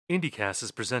IndieCast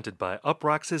is presented by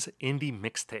Uproxx's Indie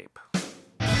Mixtape.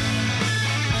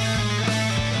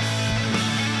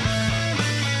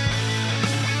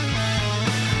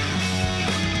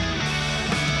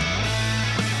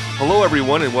 Hello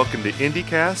everyone and welcome to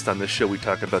IndieCast. On this show we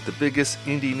talk about the biggest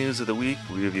indie news of the week,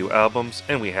 we review albums,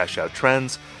 and we hash out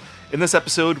trends. In this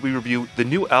episode we review the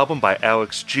new album by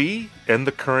Alex G and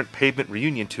the current Pavement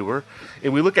Reunion Tour,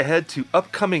 and we look ahead to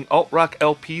upcoming alt-rock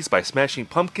LPs by Smashing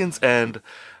Pumpkins and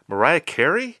Mariah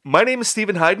Carey? My name is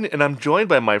Stephen Hayden, and I'm joined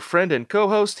by my friend and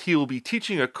co-host. He will be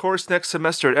teaching a course next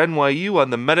semester at NYU on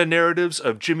the meta-narratives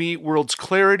of Jimmy Eat World's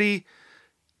Clarity.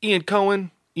 Ian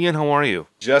Cohen. Ian, how are you?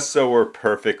 Just so we're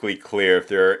perfectly clear, if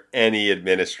there are any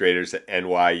administrators at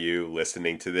NYU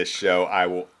listening to this show, I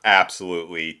will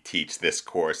absolutely teach this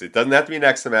course. It doesn't have to be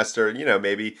next semester. You know,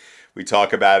 maybe we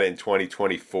talk about it in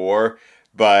 2024.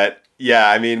 But yeah,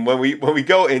 I mean, when we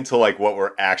go into like what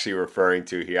we're actually referring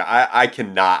to here, I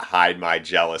cannot hide my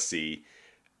jealousy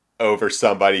over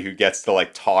somebody who gets to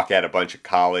like talk at a bunch of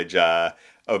college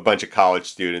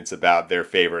students about their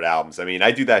favorite albums. I mean,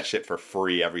 I do that shit for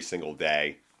free every single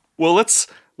day. Well,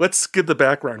 let's give the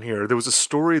background here. There was a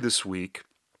story this week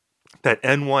that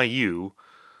NYU,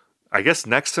 I guess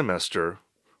next semester,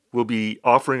 will be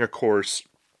offering a course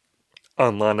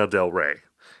on Lana Del Rey.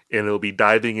 And it'll be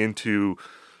diving into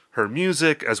her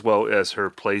music as well as her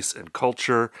place in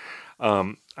culture.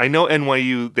 I know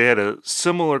NYU, they had a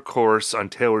similar course on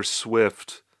Taylor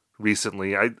Swift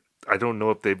recently. I don't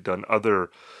know if they've done other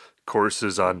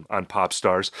courses on pop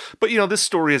stars. But, you know, this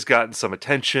story has gotten some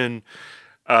attention.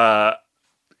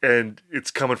 And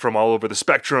it's coming from all over the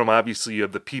spectrum. Obviously, you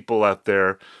have the people out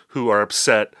there who are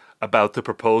upset about the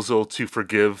proposal to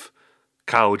forgive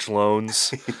college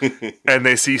loans, and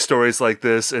they see stories like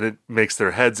this and it makes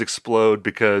their heads explode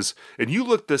because, and you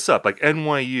look this up, like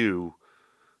NYU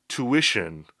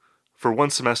tuition for one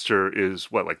semester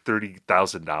is what, like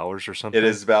 $30,000 or something? It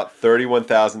is about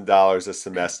 $31,000 a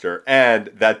semester, and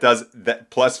that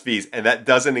plus fees, and that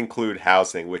doesn't include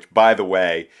housing, which, by the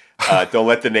way, don't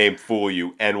let the name fool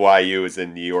you. NYU is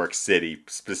in New York City,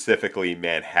 specifically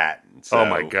Manhattan. So. Oh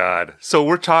my God. So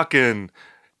we're talking,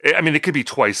 I mean, it could be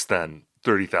twice then.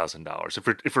 $30,000.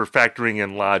 If we're factoring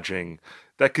in lodging,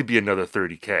 that could be another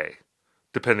 $30K,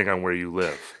 depending on where you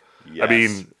live. Yes. I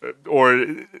mean,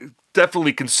 or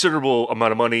definitely considerable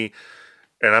amount of money.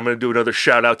 And I'm going to do another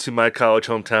shout out to my college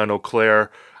hometown, Eau Claire.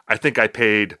 I think I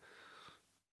paid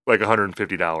like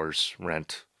 $150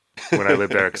 rent when I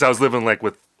lived there because I was living like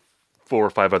with 4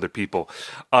 or 5 other people.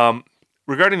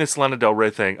 Regarding this Lana Del Rey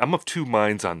thing, I'm of two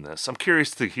minds on this. I'm curious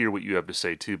to hear what you have to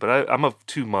say too, but I'm of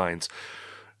two minds.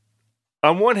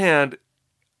 On one hand,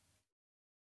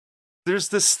 there's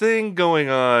this thing going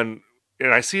on,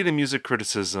 and I see it in music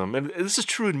criticism, and this is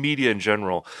true in media in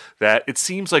general, that it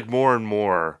seems like more and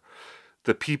more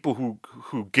the people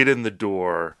who get in the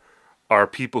door are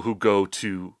people who go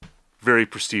to very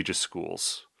prestigious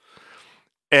schools.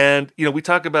 And, you know, we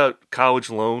talk about college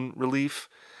loan relief,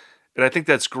 and I think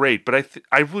that's great, but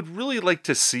I would really like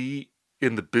to see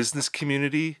in the business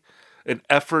community an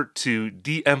effort to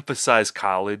de-emphasize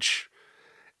college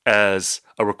as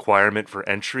a requirement for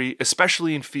entry,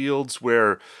 especially in fields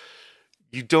where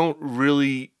you don't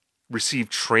really receive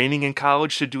training in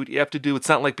college to do what you have to do. It's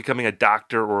not like becoming a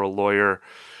doctor or a lawyer.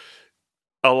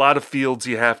 A lot of fields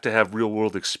you have to have real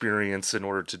world experience in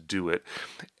order to do it.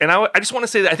 And I just want to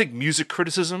say that I think music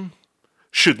criticism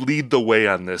should lead the way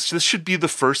on this. This should be the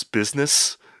first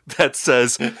business that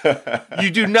says you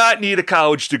do not need a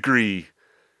college degree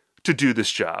to do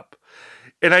this job.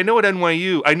 And I know at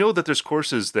NYU, I know that there's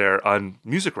courses there on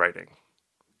music writing.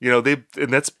 You know,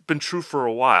 and that's been true for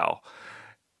a while.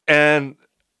 And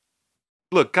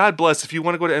look, God bless, if you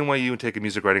want to go to NYU and take a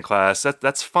music writing class,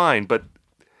 that's fine, but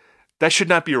that should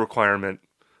not be a requirement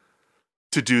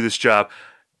to do this job.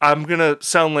 I'm going to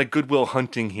sound like Goodwill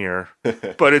Hunting here,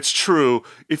 but it's true.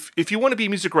 If you want to be a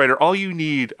music writer, all you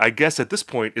need, I guess at this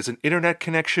point, is an internet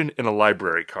connection and a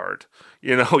library card.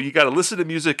 You know, you got to listen to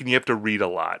music and you have to read a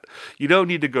lot. You don't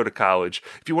need to go to college.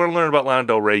 If you want to learn about Lana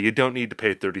Del Rey, you don't need to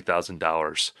pay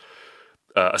 $30,000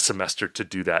 a semester to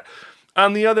do that.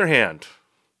 On the other hand,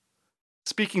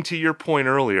 speaking to your point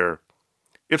earlier,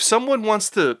 if someone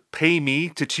wants to pay me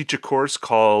to teach a course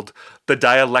called The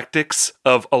Dialectics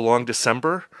of A Long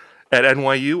December at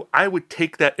NYU, I would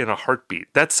take that in a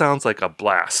heartbeat. That sounds like a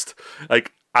blast.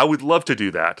 Like, I would love to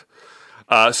do that.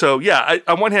 So yeah,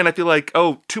 on one hand, I feel like,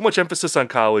 too much emphasis on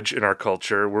college in our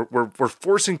culture. We're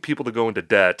forcing people to go into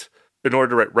debt in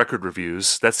order to write record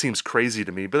reviews. That seems crazy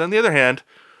to me. But on the other hand,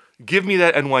 give me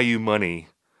that NYU money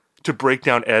to break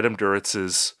down Adam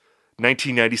Duritz's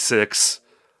 1996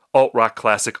 alt rock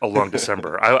classic A Long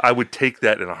December. I would take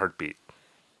that in a heartbeat.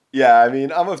 Yeah, I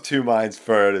mean, I'm of two minds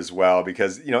for it as well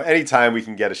because, anytime we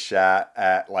can get a shot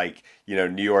at like,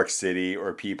 New York City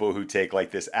or people who take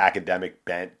like this academic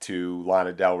bent to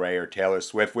Lana Del Rey or Taylor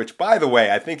Swift, which by the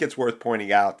way, I think it's worth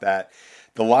pointing out that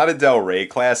the Lana Del Rey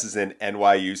class is in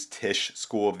NYU's Tisch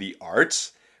School of the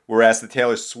Arts, whereas the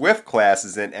Taylor Swift class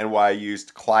is in NYU's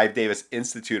Clive Davis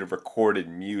Institute of Recorded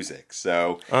Music.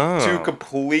 So two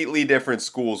completely different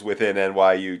schools within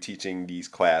NYU teaching these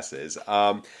classes.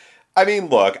 I mean,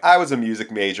 look, I was a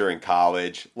music major in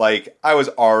college. Like, I was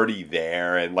already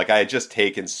there, and like I had just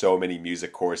taken so many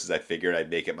music courses, I figured I'd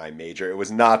make it my major. It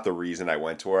was not the reason I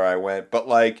went to where I went, but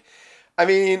like, I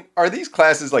mean, are these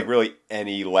classes like really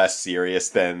any less serious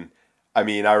than? I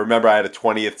mean, I remember I had a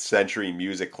 20th century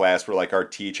music class where like our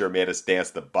teacher made us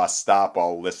dance the bus stop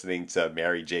while listening to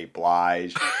Mary J.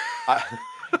 Blige. I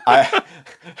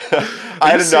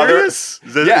had another. Is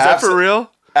that for real?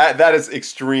 That is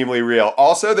extremely real.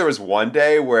 Also, there was one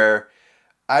day where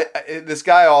this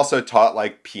guy also taught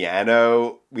like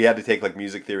piano. We had to take like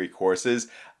music theory courses.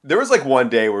 There was like one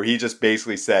day where he just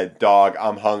basically said, "Dog,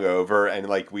 I'm hungover," and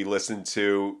like we listened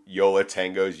to Yo La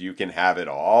Tengo's "You Can Have It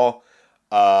All."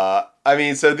 I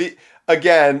mean, so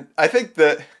I think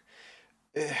that.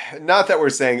 Not that we're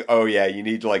saying, oh yeah, you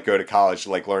need to like go to college to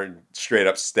like learn straight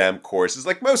up STEM courses.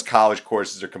 Like most college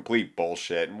courses are complete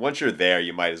bullshit, and once you're there,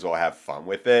 you might as well have fun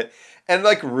with it. And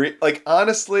like,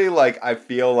 honestly, like I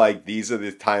feel like these are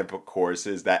the type of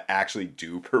courses that actually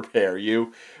do prepare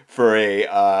you for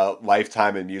a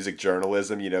lifetime in music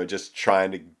journalism. Just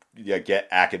trying to get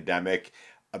academic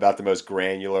about the most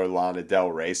granular Lana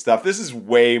Del Rey stuff. This is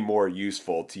way more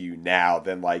useful to you now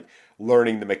than like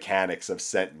learning the mechanics of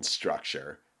sentence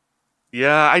structure.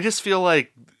 Yeah, I just feel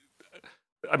like,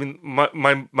 I mean,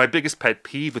 my biggest pet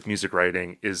peeve with music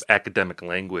writing is academic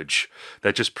language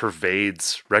that just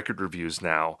pervades record reviews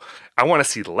now. I want to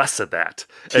see less of that.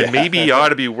 And maybe you ought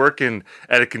to be working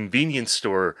at a convenience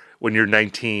store when you're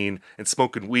 19 and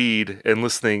smoking weed and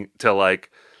listening to like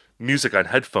music on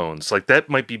headphones. Like that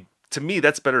might be, to me,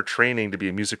 that's better training to be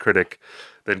a music critic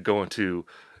than going to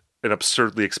an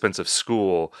absurdly expensive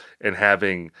school and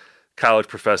having college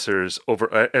professors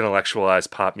over intellectualize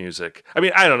pop music. I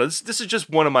mean, I don't know. This is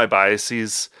just one of my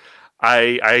biases.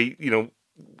 I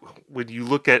when you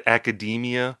look at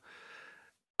academia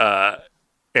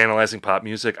analyzing pop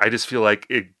music, I just feel like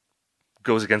it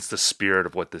goes against the spirit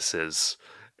of what this is.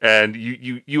 And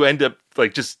you end up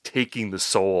like just taking the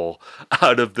soul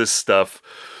out of this stuff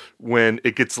when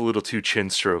it gets a little too chin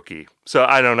strokey. So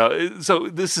I don't know. So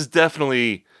this is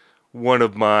definitely one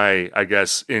of my, I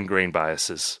guess, ingrained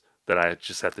biases that I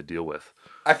just have to deal with.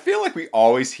 I feel like we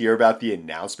always hear about the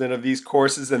announcement of these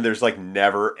courses and there's like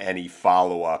never any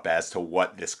follow-up as to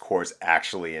what this course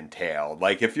actually entailed.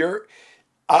 Like if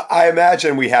I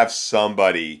imagine we have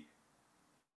somebody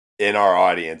in our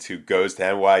audience who goes to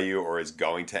NYU or is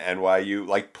going to NYU.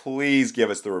 Like, please give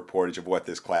us the reportage of what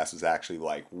this class was actually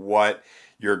like, what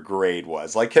your grade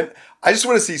was. Like, I just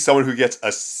want to see someone who gets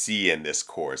a C in this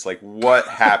course. Like, what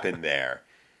happened there?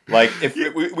 Like, if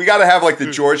we got to have like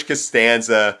the George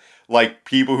Costanza, like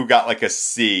people who got like a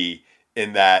C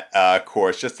in that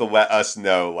course, just to let us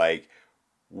know like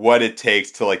what it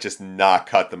takes to like just not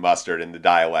cut the mustard in the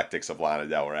dialectics of Lana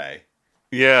Del Rey.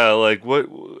 Yeah, like what?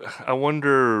 I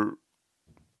wonder,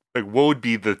 like, what would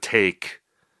be the take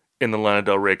in the Lana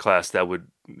Del Rey class that would,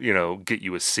 get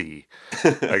you a C?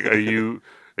 Like, are you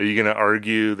gonna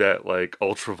argue that like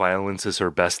Ultraviolence is her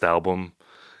best album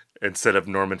instead of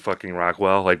Norman fucking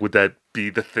Rockwell? Like, would that be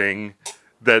the thing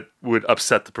that would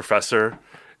upset the professor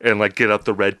and like get out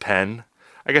the red pen?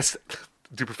 I guess.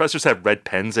 Do professors have red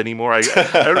pens anymore? I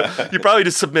don't know. You probably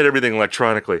just submit everything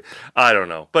electronically. I don't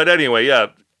know. But anyway,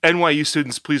 yeah. NYU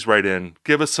students, please write in.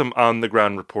 Give us some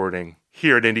on-the-ground reporting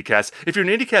here at IndieCast. If you're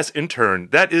an IndieCast intern,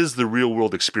 that is the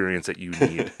real-world experience that you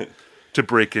need to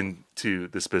break into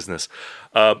this business.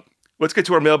 Let's get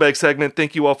to our mailbag segment.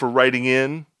 Thank you all for writing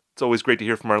in. It's always great to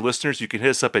hear from our listeners. You can hit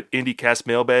us up at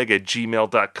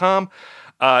IndieCastMailbag@gmail.com.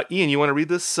 Ian, you want to read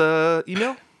this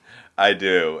email? I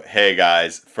do. Hey,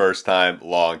 guys. First time,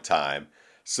 long time.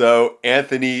 So,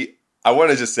 Anthony... I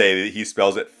want to just say that he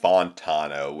spells it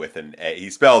Fontano with an A. He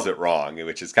spells it wrong,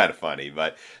 which is kind of funny.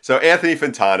 But so Anthony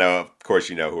Fontano, of course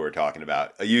you know who we're talking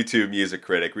about, a YouTube music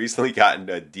critic, recently got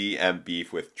into a DM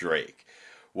beef with Drake.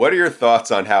 What are your thoughts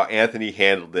on how Anthony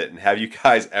handled it, and have you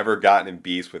guys ever gotten in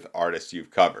beefs with artists you've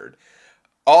covered?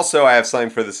 Also, I have something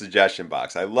for the suggestion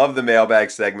box. I love the mailbag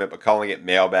segment, but calling it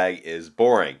mailbag is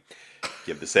boring.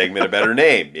 Give the segment a better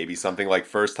name. Maybe something like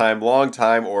First Time, Long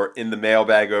Time, or In the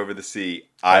Mailbag Over the Sea.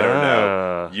 I don't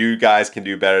know. You guys can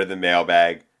do better than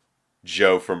mailbag.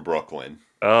 Joe from Brooklyn.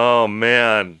 Oh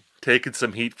man, taking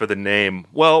some heat for the name.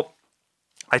 Well,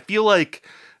 I feel like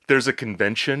there's a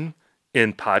convention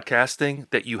in podcasting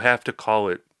that you have to call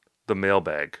it the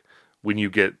mailbag when you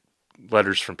get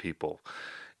letters from people.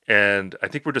 And I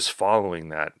think we're just following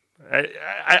that.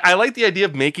 I like the idea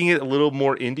of making it a little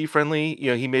more indie friendly.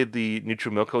 You know, he made the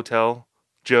Neutral Milk Hotel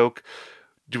joke.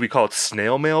 Do we call it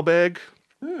snail mailbag?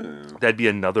 That'd be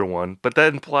another one. But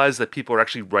that implies that people are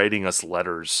actually writing us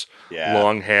letters Yeah.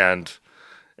 longhand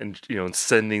and, and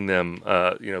sending them,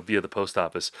 via the post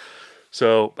office.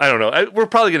 So I don't know. We're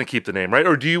probably going to keep the name, right?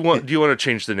 Or do you want to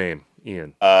change the name,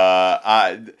 Ian?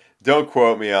 I don't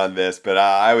quote me on this, but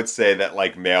I would say that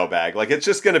like mailbag, like it's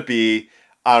just gonna be,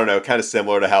 I don't know, kind of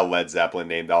similar to how Led Zeppelin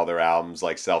named all their albums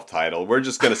like self-titled. We're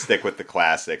just gonna stick with the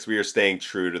classics. We are staying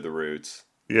true to the roots.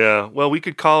 Yeah. Well, we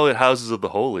could call it Houses of the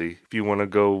Holy if you want to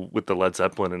go with the Led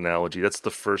Zeppelin analogy. That's the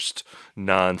first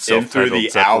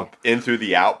non-self-titled Zeppelin. In through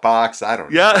the out box. I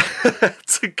don't know. Yeah,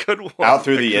 it's a good one. Out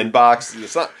through the inbox.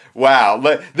 It's not, wow,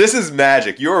 this is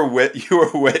magic. You are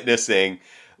witnessing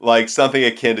like something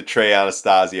akin to Trey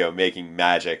Anastasio making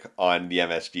magic on the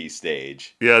MSG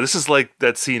stage. Yeah, this is like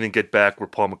that scene in Get Back where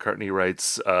Paul McCartney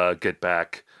writes Get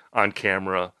Back on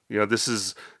camera. This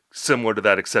is similar to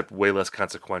that except way less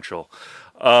consequential.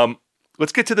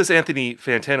 Let's get to this Anthony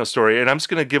Fantano story, and I'm just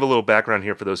going to give a little background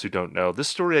here for those who don't know. This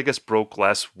story, I guess, broke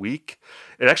last week.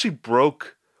 It actually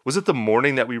broke, was it the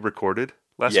morning that we recorded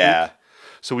last week?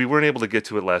 So we weren't able to get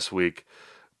to it last week,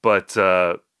 but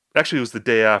actually it was the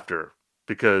day after.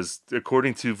 Because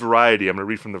according to Variety, I'm going to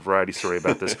read from the Variety story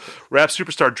about this, rap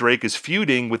superstar Drake is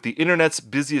feuding with the internet's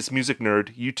busiest music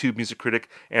nerd, YouTube music critic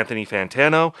Anthony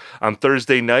Fantano. On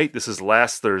Thursday night, this is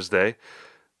last Thursday,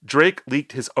 Drake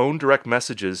leaked his own direct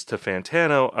messages to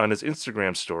Fantano on his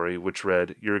Instagram story, which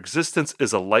read, "Your existence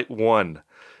is a light one,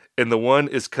 and the one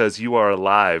is 'cause you are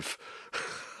alive."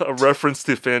 A reference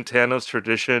to Fantano's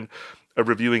tradition of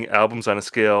reviewing albums on a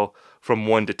scale from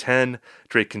 1 to 10.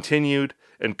 Drake continued,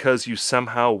 "And 'cause you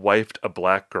somehow wifed a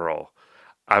black girl,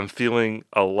 I'm feeling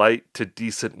a light to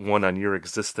decent one on your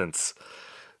existence."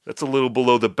 That's a little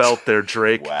below the belt there,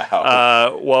 Drake.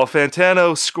 Wow. While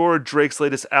Fantano scored Drake's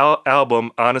latest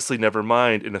album, Honestly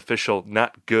Nevermind, an official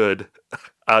not good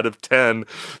out of 10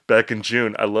 back in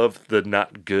June. I love the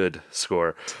not good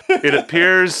score. It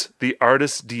appears the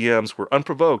artist's DMs were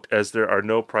unprovoked as there are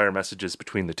no prior messages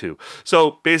between the two.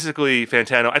 So basically,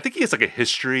 Fantano, I think he has like a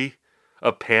history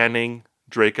of panning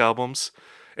Drake albums.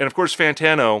 And of course,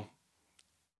 Fantano,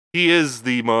 he is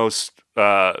the most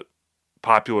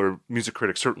popular music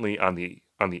critic, certainly on the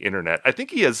internet. I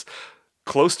think he has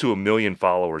close to 1 million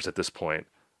followers at this point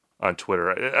on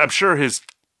Twitter. I'm sure his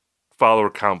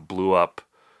follower count blew up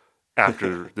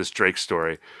after this Drake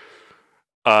story.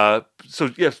 So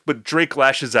yes, but Drake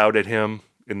lashes out at him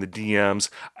in the DMs.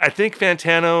 I think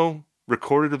Fantano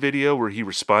recorded a video where he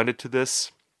responded to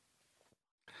this.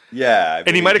 Yeah,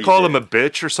 and he might have called him a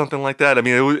bitch or something like that. I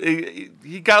mean,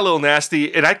 he got a little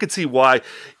nasty, and I could see why.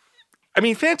 I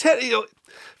mean, Fantano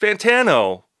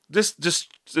just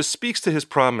speaks to his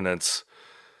prominence.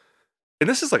 And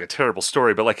this is like a terrible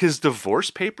story, but like his divorce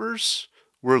papers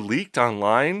were leaked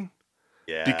online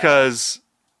because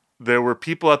there were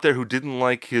people out there who didn't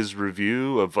like his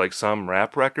review of like some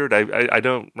rap record. I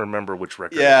don't remember which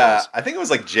record it was. I think it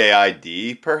was like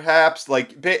JID, perhaps.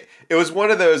 Like it was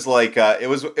one of those like it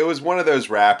was one of those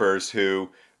rappers who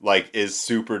like is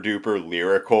super duper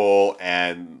lyrical,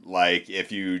 and like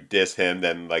if you diss him,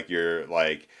 then like you're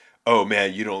like, oh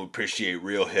man, you don't appreciate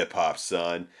real hip hop,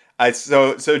 son.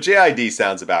 So JID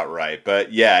sounds about right,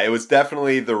 but yeah, it was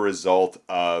definitely the result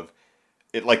of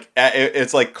it. Like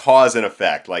it's like cause and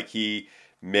effect. Like he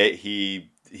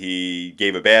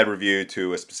gave a bad review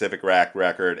to a specific rap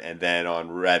record, and then on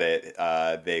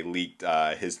Reddit they leaked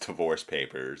his divorce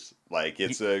papers. Like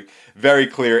it's a very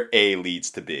clear A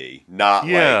leads to B, not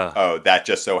like, oh, that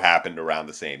just so happened around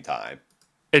the same time.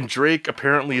 And Drake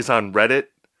apparently is on Reddit,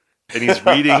 and he's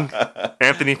reading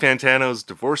Anthony Fantano's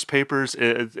divorce papers.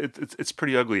 It's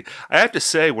pretty ugly. I have to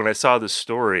say, when I saw this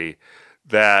story,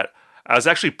 that I was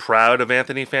actually proud of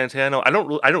Anthony Fantano.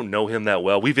 I don't know him that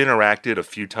well. We've interacted a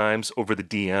few times over the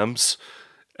DMs,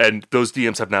 and those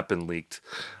DMs have not been leaked.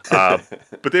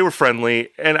 But they were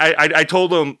friendly, and I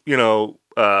told him,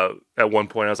 at one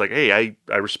point, I was like, "Hey,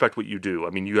 I respect what you do. I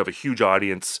mean, you have a huge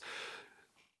audience.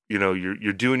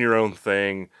 You're doing your own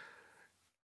thing,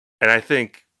 and I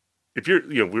think if you're,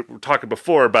 we were talking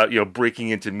before about breaking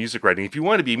into music writing. If you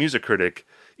want to be a music critic,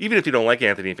 even if you don't like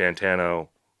Anthony Fantano."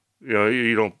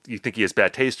 You think he has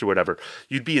bad taste or whatever,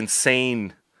 you'd be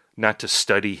insane not to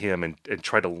study him and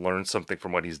try to learn something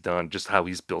from what he's done, just how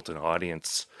he's built an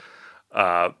audience.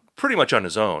 pretty much on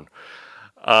his own.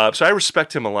 So I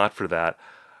respect him a lot for that.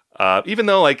 Even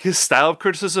though like his style of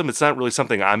criticism, it's not really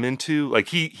something I'm into. Like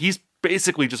he's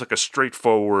basically just like a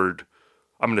straightforward,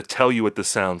 I'm going to tell you what this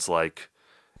sounds like,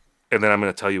 and then I'm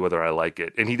going to tell you whether I like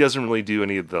it. And he doesn't really do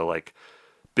any of the like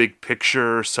big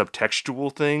picture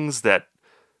subtextual things that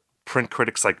print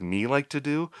critics like me like to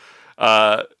do.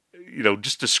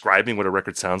 Just describing what a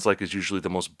record sounds like is usually the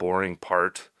most boring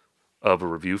part of a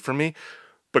review for me.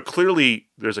 But clearly,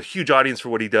 there's a huge audience for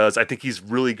what he does. I think he's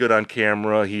really good on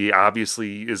camera. He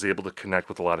obviously is able to connect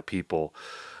with a lot of people.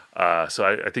 So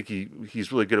I think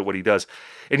he's really good at what he does.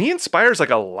 And he inspires like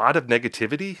a lot of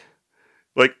negativity,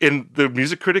 like in the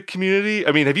music critic community.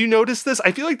 I mean, have you noticed this?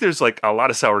 I feel like there's like a lot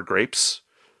of sour grapes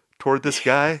toward this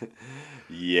guy.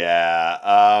 Yeah.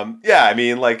 I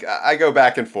mean, like I go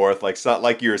back and forth,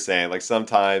 like you were saying, like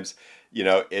sometimes,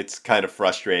 it's kind of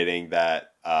frustrating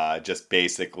that just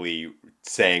basically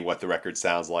saying what the record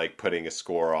sounds like, putting a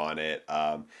score on it,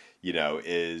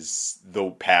 is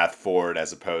the path forward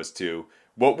as opposed to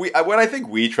what I think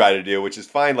we try to do, which is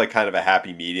find like kind of a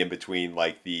happy medium between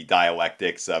like the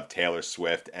dialectics of Taylor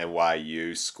Swift,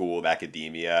 NYU, school of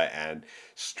academia, and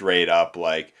straight up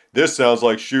like, this sounds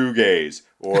like shoegaze,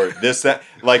 or this,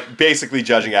 like basically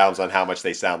judging albums on how much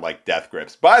they sound like Death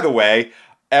Grips. By the way,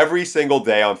 every single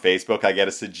day on Facebook, I get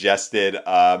a suggested,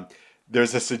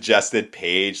 there's a suggested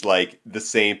page, like the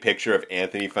same picture of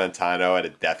Anthony Fantano at a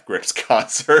Death Grips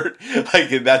concert.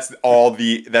 Like that's all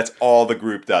the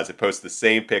group does. It posts the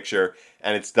same picture,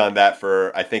 and it's done that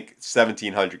for, I think,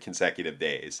 1,700 consecutive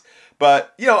days.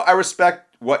 But, I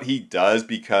respect what he does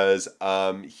because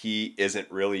he isn't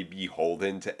really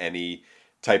beholden to any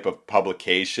type of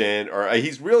publication, or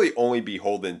he's really only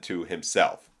beholden to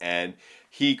himself. And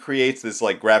he creates this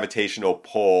like gravitational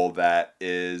pull that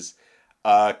is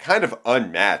kind of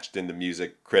unmatched in the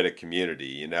music critic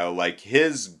community. Like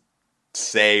his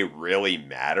say really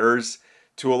matters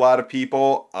to a lot of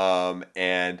people.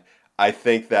 And I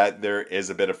think that there is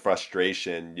a bit of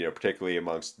frustration, particularly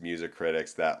amongst music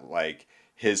critics, that like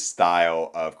his style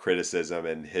of criticism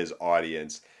and his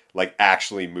audience like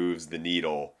actually moves the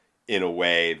needle in a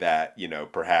way that,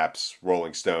 perhaps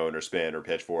Rolling Stone or Spin or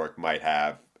Pitchfork might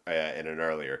have in an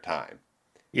earlier time.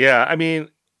 Yeah, I mean,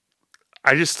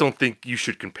 I just don't think you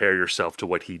should compare yourself to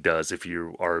what he does if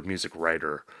you are a music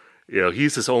writer.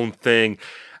 He's his own thing.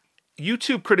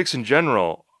 YouTube critics in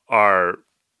general are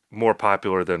more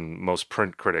popular than most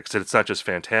print critics. And it's not just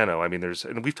Fantano. I mean,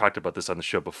 and we've talked about this on the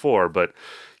show before, but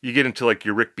you get into like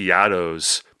your Rick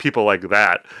Beatos, people like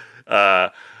that,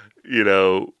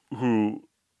 who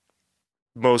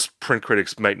most print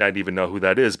critics might not even know who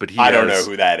that is, but I don't know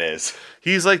who that is.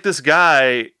 He's like this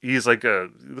guy. He's like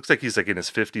looks like he's like in his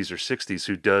 50s or 60s,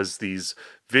 who does these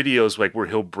videos like where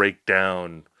he'll break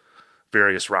down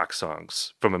various rock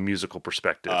songs from a musical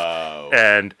perspective. Oh.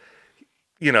 And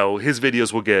his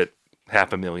videos will get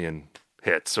 500,000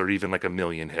 hits or even like 1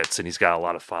 million hits, and he's got a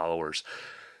lot of followers.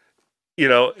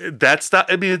 That's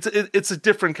not, I mean, it's a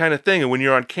different kind of thing. And when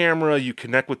you're on camera, you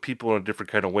connect with people in a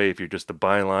different kind of way if you're just a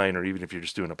byline or even if you're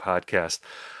just doing a podcast.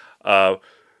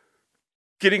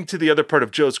 Getting to the other part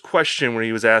of Joe's question where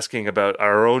he was asking about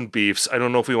our own beefs, I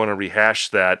don't know if we want to rehash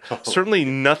that. Certainly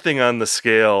nothing on the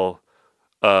scale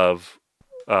of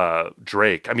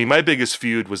Drake. I mean, my biggest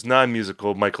feud was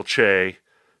non-musical Michael Che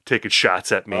taking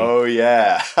shots at me. Oh,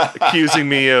 yeah. Accusing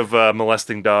me of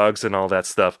molesting dogs and all that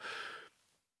stuff.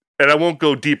 And I won't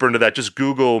go deeper into that. Just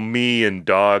Google me and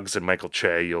dogs and Michael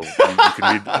Che. You can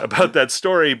read about that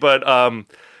story. But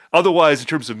otherwise, in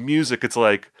terms of music, it's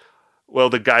like, well,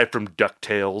 the guy from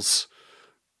DuckTales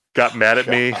got mad at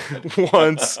me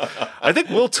once. I think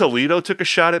Will Toledo took a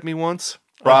shot at me once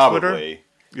on Twitter. Probably.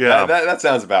 Yeah. That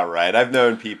sounds about right. I've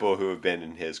known people who have been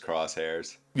in his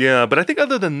crosshairs. Yeah, but I think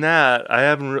other than that, I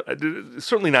haven't...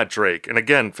 Certainly not Drake. And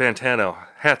again, Fantano,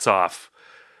 hats off.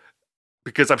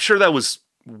 Because I'm sure that was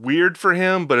weird for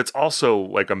him, but it's also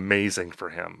like amazing for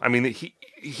him. I mean,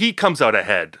 he comes out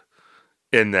ahead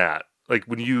in that. Like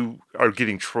when you are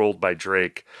getting trolled by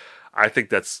Drake, I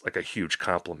think that's like a huge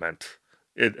compliment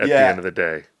at the end of the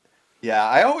day. Yeah,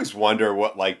 I always wonder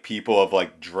what like people of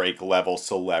like Drake level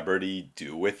celebrity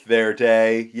do with their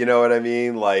day. You know what I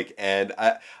mean? Like, and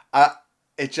I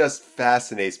it just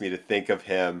fascinates me to think of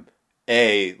him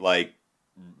like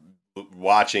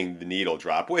watching the needle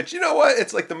drop, which, you know what,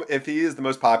 it's like if he is the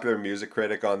most popular music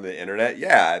critic on the internet,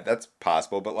 yeah, that's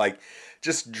possible. But like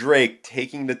just Drake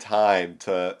taking the time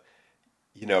to,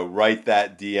 write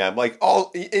that DM, like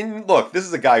and look, this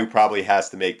is a guy who probably has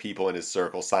to make people in his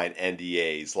circle sign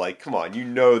NDAs. Like, come on,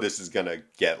 this is gonna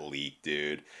get leaked,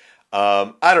 dude.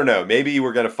 I don't know. Maybe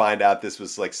we're going to find out this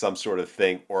was like some sort of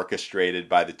thing orchestrated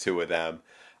by the two of them.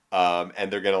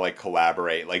 And they're going to like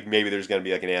collaborate. Like maybe there's going to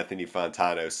be like an Anthony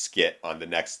Fantano skit on the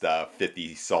next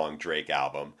 50 song Drake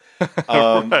album.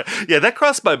 Right. Yeah, that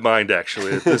crossed my mind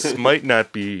actually. That this might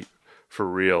not be for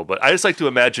real, but I just like to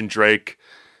imagine Drake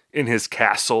in his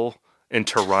castle in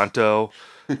Toronto,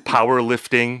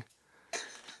 powerlifting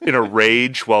in a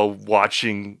rage while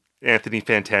watching Anthony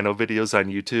Fantano videos on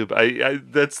YouTube. I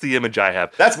that's the image I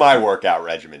have. That's my workout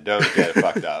regimen. Don't get it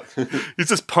fucked up. He's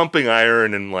just pumping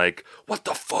iron and like, what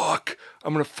the fuck?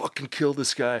 I'm gonna fucking kill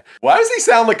this guy. Why does he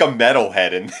sound like a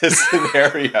metalhead in this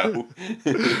scenario?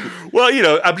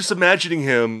 Well, I'm just imagining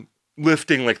him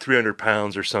lifting like 300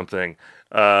 pounds or something.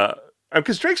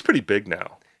 Because Drake's pretty big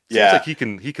now. Seems like he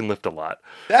can lift a lot.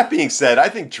 That being said, I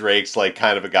think Drake's like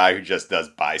kind of a guy who just does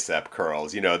bicep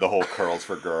curls. The whole curls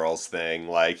for girls thing.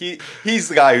 Like he's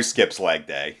the guy who skips leg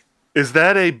day. Is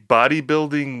that a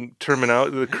bodybuilding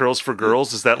terminology? The curls for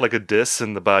girls? Is that like a diss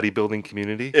in the bodybuilding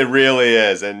community? It really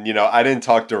is. And I didn't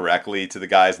talk directly to the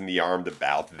guys in the Armed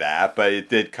about that, but it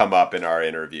did come up in our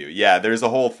interview. Yeah, there's a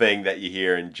whole thing that you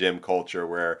hear in gym culture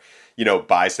where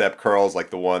bicep curls, like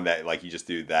the one that like you just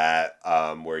do that,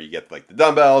 where you get like the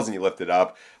dumbbells and you lift it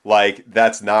up. Like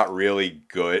that's not really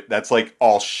good. That's like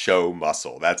all show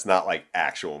muscle. That's not like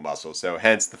actual muscle. So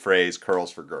hence the phrase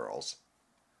curls for girls.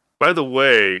 By the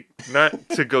way, not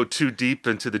to go too deep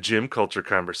into the gym culture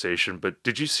conversation, but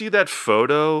did you see that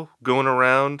photo going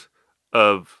around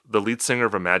of the lead singer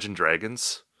of Imagine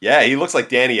Dragons? Yeah, he looks like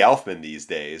Danny Elfman these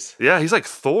days. Yeah, he's like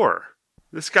Thor.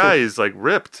 This guy is like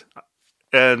ripped.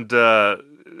 And,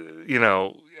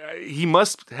 he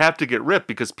must have to get ripped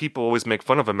because people always make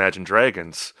fun of Imagine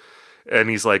Dragons. And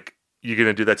he's like, you going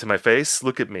to do that to my face?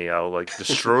 Look at me. I'll like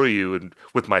destroy you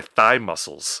with my thigh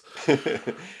muscles. He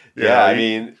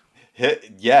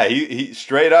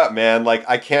straight up, man. Like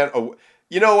I can't,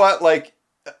 you know what? Like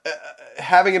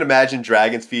having an Imagine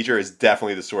Dragons feature is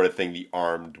definitely the sort of thing the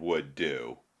Armed would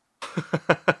do.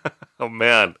 Oh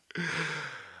man.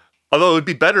 Although it would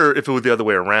be better if it were the other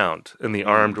way around, and the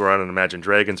Armed were on an Imagine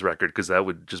Dragons record, because that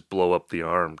would just blow up the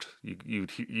Armed.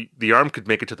 The Armed could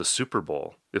make it to the Super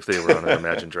Bowl if they were on an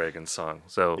Imagine Dragons song.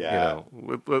 So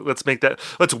let's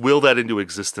will that into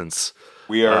existence.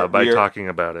 By talking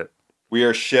about it. We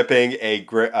are shipping a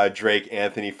Drake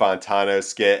Anthony Fantano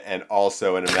skit and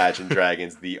also an Imagine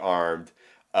Dragons The Armed.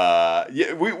 Why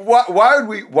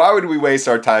would we waste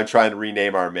our time trying to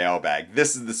rename our mailbag?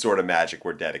 This is the sort of magic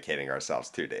we're dedicating ourselves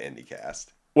to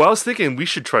IndieCast. Well, I was thinking we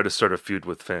should try to start a feud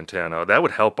with Fantano. That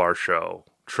would help our show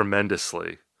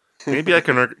tremendously. Maybe I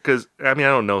can, because I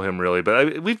don't know him really,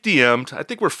 but we've DM'd. I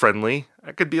think we're friendly.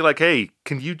 I could be like, hey,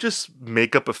 can you just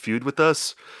make up a feud with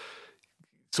us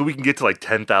so we can get to like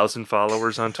 10,000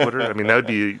 followers on Twitter? That would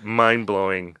be mind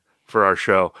blowing for our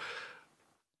show.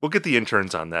 We'll get the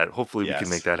interns on that. Hopefully we can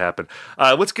make that happen.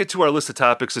 Let's get to our list of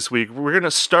topics this week. We're going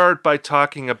to start by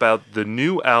talking about the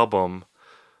new album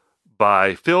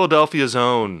by Philadelphia's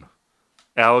own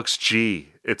Alex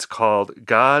G. It's called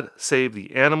God Save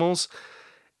the Animals.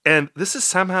 And this is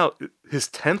somehow his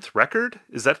 10th record?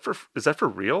 Is that for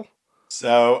real?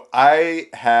 So I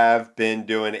have been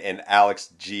doing an Alex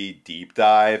G deep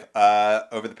dive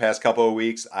over the past couple of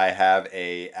weeks. I have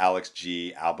a Alex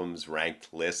G albums ranked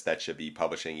list that should be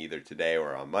publishing either today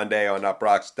or on Monday on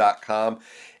uprocks.com.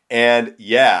 And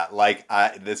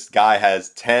this guy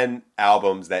has 10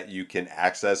 albums that you can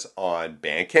access on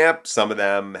Bandcamp. Some of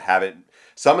them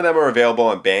are available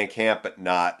on Bandcamp, but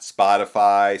not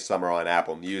Spotify. Some are on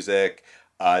Apple Music.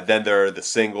 Then there are the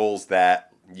singles that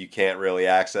you can't really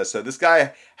access. So this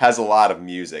guy has a lot of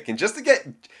music. And just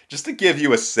to give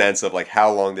you a sense of like how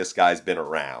long this guy's been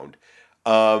around,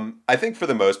 I think for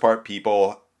the most part,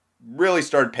 people really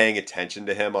started paying attention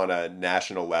to him on a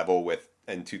national level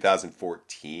in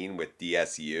 2014 with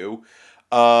DSU.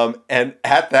 And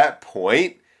at that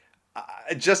point,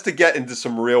 just to get into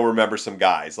some real remember some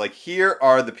guys, like here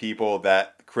are the people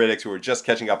that critics who are just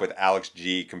catching up with Alex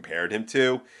G compared him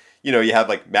to. You have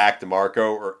like Mac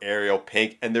DeMarco or Ariel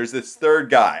Pink, and there's this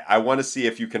third guy. I want to see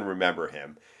if you can remember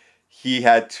him. He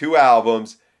had 2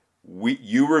 albums.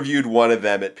 You reviewed one of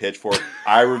them at Pitchfork.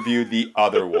 I reviewed the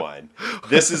other one.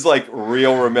 This is like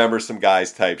real remember some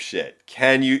guys type shit.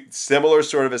 Similar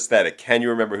sort of aesthetic. Can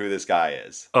you remember who this guy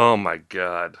is? Oh my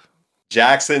God.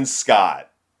 Jackson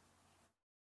Scott.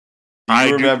 Do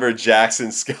you remember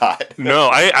Jackson Scott?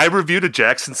 No, I reviewed a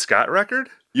Jackson Scott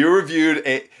record? You reviewed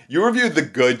the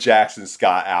good Jackson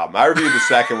Scott album. I reviewed the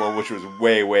second one, which was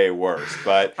way, way worse.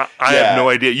 But I have yeah. no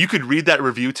idea. You could read that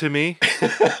review to me,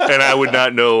 and I would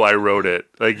not know I wrote it.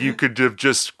 Like, you could have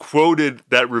just quoted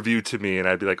that review to me, and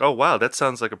I'd be like, oh, wow, that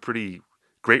sounds like a pretty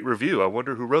great review. I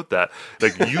wonder who wrote that.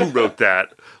 Like, you wrote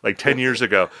that like 10 years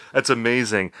ago. That's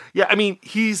amazing. Yeah, I mean,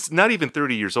 he's not even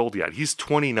 30 years old yet. He's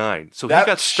 29. So That he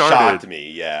got started. shocked me,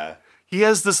 yeah. He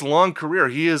has this long career.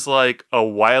 He is like a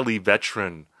wily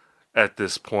veteran at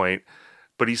this point,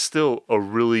 but he's still a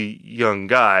really young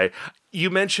guy. You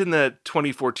mentioned that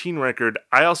 2014 record.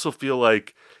 I also feel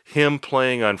like him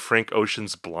playing on Frank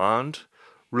Ocean's Blonde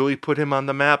really put him on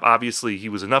the map. Obviously, he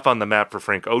was enough on the map for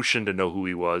Frank Ocean to know who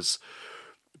he was,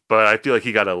 but I feel like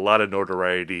he got a lot of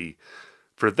notoriety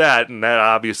for that, and that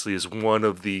obviously is one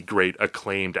of the great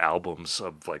acclaimed albums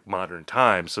of like modern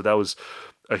times. So that was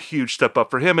a huge step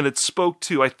up for him, and it spoke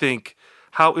to, I think,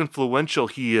 how influential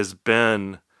he has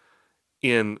been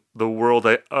in the world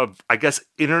of, I guess,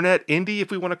 internet indie,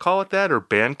 if we want to call it that, or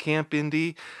Bandcamp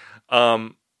indie.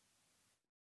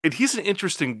 And he's an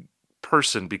interesting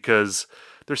person because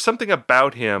there's something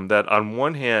about him that on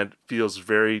one hand feels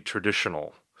very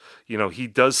traditional. You know, he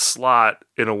does slot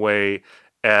in a way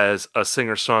as a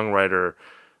singer-songwriter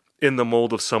in the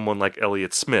mold of someone like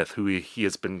Elliott Smith, who he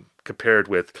has been compared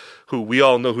with, who we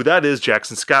all know who that is,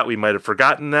 Jackson Scott. We might have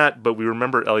forgotten that, but we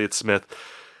remember Elliott Smith.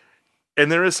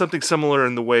 And there is something similar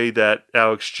in the way that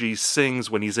Alex G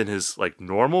sings when he's in his like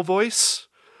normal voice,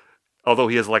 although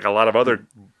he has like a lot of other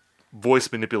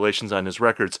voice manipulations on his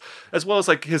records, as well as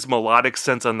like his melodic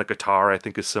sense on the guitar, I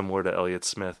think is similar to Elliott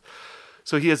Smith.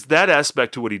 So he has that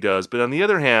aspect to what he does. But on the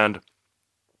other hand,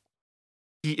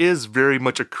 he is very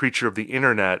much a creature of the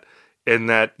internet, in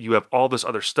that you have all this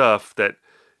other stuff that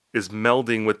is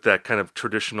melding with that kind of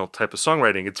traditional type of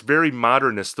songwriting. It's very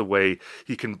modernist the way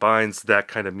he combines that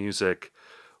kind of music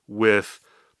with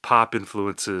pop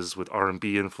influences, with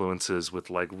R&B influences, with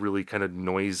like really kind of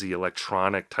noisy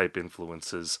electronic type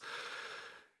influences.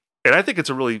 And I think it's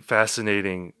a really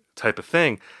fascinating type of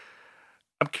thing.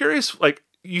 I'm curious, like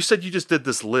you said, you just did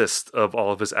this list of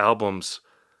all of his albums.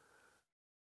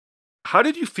 How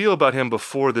did you feel about him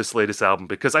before this latest album?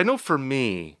 Because I know for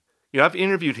me, you know, I've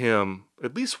interviewed him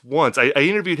at least once. I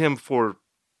interviewed him for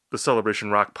the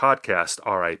Celebration Rock podcast,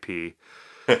 RIP.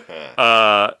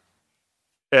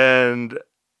 And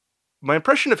my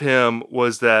impression of him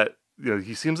was that, you know,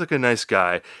 he seems like a nice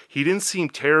guy. He didn't seem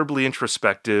terribly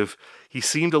introspective. He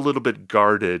seemed a little bit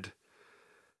guarded.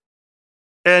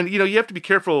 And, you know, you have to be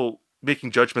careful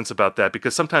making judgments about that,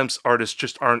 because sometimes artists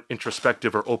just aren't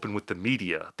introspective or open with the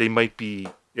media. They might be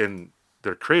in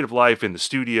their creative life, in the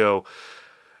studio.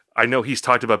 I know he's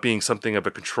talked about being something of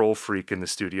a control freak in the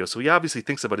studio, so he obviously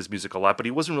thinks about his music a lot, but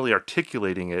he wasn't really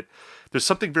articulating it. There's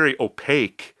something very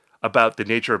opaque about the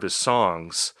nature of his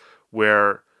songs,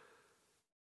 where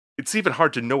it's even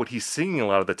hard to know what he's singing a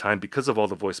lot of the time because of all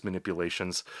the voice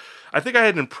manipulations. I think I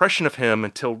had an impression of him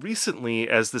until recently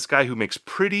as this guy who makes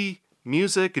pretty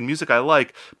music and music I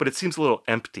like, but it seems a little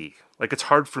empty. Like it's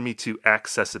hard for me to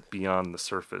access it beyond the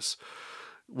surface.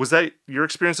 Was that your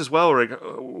experience as well, or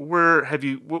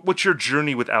what's your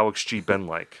journey with Alex G been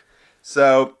like?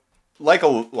 So, like a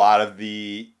lot of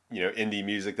the indie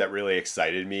music that really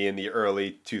excited me in the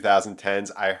early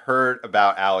 2010s, I heard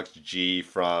about Alex G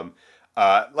from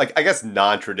like I guess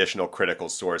non-traditional critical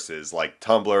sources like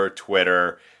Tumblr,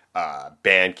 Twitter,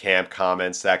 Bandcamp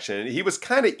comment section. He was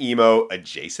kind of emo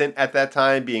adjacent at that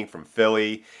time, being from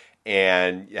Philly.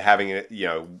 And having,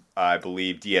 I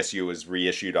believe DSU was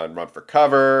reissued on Run for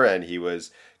Cover, and he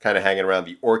was kind of hanging around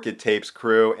the Orchid Tapes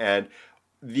crew. And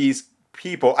these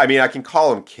people, I mean, I can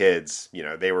call them kids,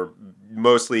 they were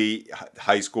mostly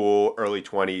high school, early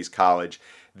 20s, college.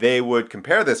 They would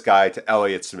compare this guy to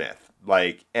Elliott Smith.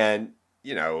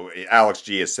 Alex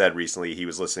G has said recently he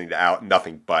was listening to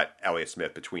nothing but Elliott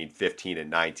Smith between 15 and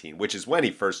 19, which is when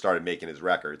he first started making his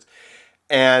records.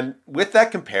 And with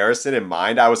that comparison in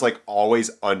mind, I was like always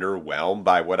underwhelmed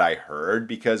by what I heard,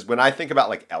 because when I think about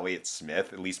like Elliott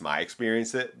Smith, at least my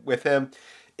experience with him,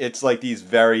 it's like these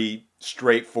very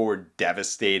straightforward,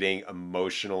 devastating,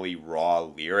 emotionally raw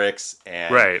lyrics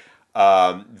and right.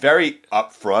 Very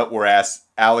upfront, whereas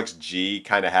Alex G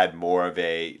kind of had more of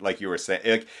a, like you were saying,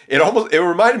 like it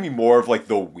reminded me more of like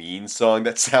the Ween song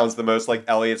that sounds the most like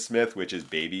Elliott Smith, which is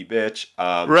Baby Bitch.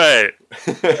 Right.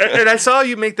 and I saw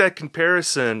you make that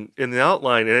comparison in the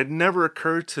outline, and it never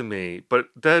occurred to me, but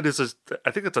I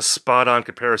think that's a spot on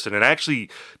comparison. And I actually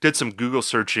did some Google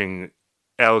searching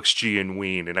Alex G and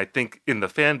Ween, and I think in the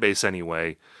fan base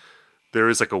anyway, there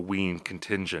is like a Ween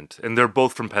contingent, and they're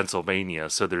both from Pennsylvania,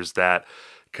 so there's that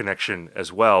connection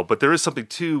as well. But there is something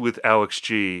too with Alex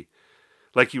G,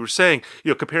 like you were saying,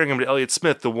 comparing him to Elliott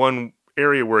Smith. The one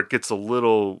area where it gets a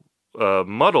little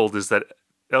muddled is that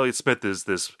Elliott Smith is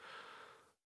this,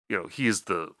 he is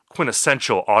the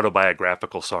quintessential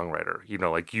autobiographical songwriter.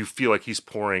 Like you feel like he's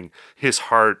pouring his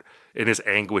heart and his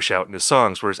anguish out in his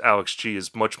songs, whereas Alex G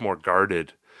is much more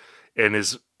guarded and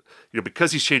is,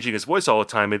 because he's changing his voice all the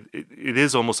time, it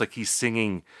is almost like he's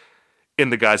singing in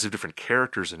the guise of different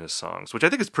characters in his songs, which I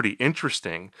think is pretty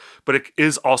interesting, but it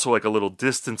is also like a little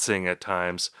distancing at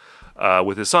times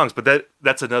with his songs. But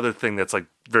that's another thing that's like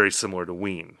very similar to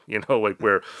Ween, like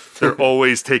where they're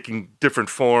always taking different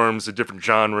forms and different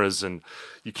genres, and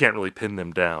you can't really pin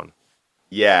them down.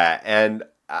 Yeah, and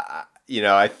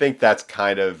I think that's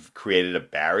kind of created a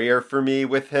barrier for me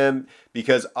with him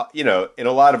because, in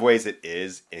a lot of ways it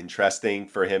is interesting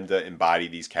for him to embody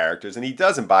these characters. And he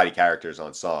does embody characters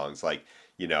on songs. Like,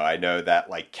 I know that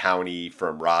like County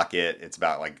from Rocket, it's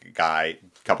about like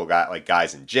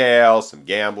guys in jail, some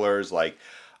gamblers, like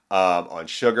on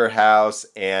Sugar House.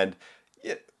 And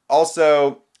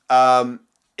also,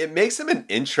 it makes him an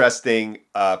interesting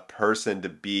person to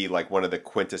be like one of the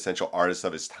quintessential artists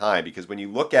of his time, because when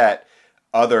you look at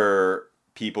other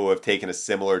people who have taken a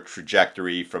similar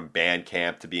trajectory from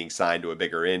Bandcamp to being signed to a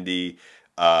bigger indie,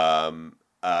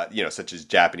 such as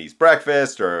Japanese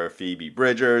Breakfast or Phoebe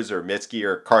Bridgers or Mitski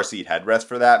or Car Seat Headrest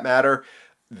for that matter,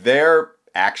 their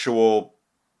actual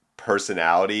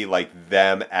personality, like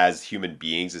them as human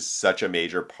beings, is such a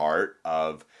major part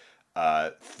of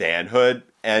fanhood.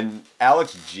 And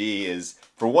Alex G is,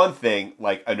 for one thing,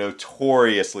 like a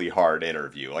notoriously hard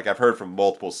interview. Like I've heard from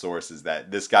multiple sources that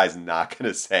this guy's not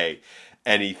going to say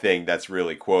anything that's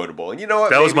really quotable. And you know what?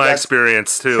 That was my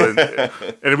experience too.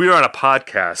 And we were on a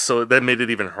podcast, so that made it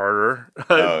even harder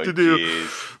to do. Geez.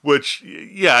 Which,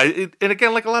 yeah, and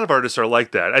again, like a lot of artists are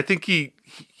like that. I think he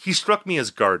struck me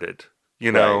as guarded.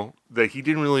 Right. That he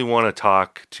didn't really want to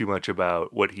talk too much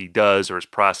about what he does or his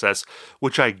process,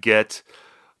 which I get.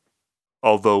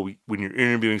 Although when you're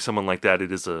interviewing someone like that,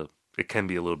 it can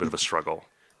be a little bit of a struggle.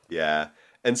 Yeah.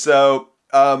 And so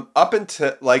up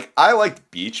until like I liked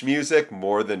Beach Music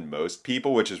more than most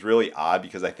people, which is really odd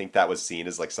because I think that was seen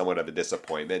as like somewhat of a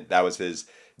disappointment. That was his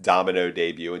Domino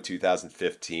debut in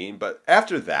 2015. But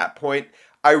after that point,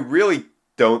 I really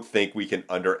don't think we can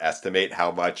underestimate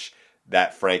how much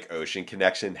that Frank Ocean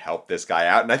connection helped this guy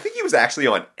out. And I think he was actually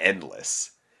on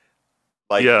Endless.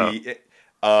 Like yeah.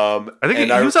 I think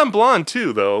he was on Blonde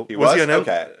too, though. He was?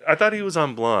 Okay. I thought he was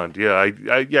on Blonde. Yeah,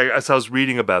 I was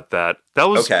reading about that. That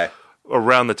was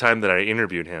around the time that I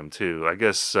interviewed him too. I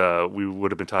guess we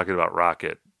would have been talking about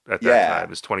Rocket at that time,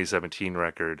 his 2017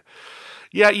 record.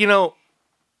 Yeah,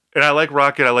 and I like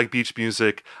Rocket. I like Beach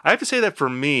Music. I have to say that for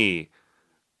me,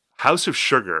 House of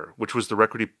Sugar, which was the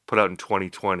record he put out in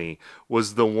 2020,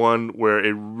 was the one where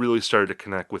it really started to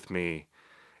connect with me.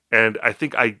 And I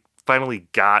think I finally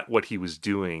got what he was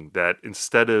doing, that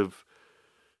instead of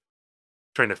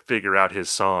trying to figure out his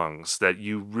songs, that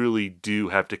you really do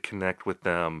have to connect with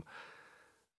them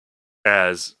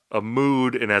as a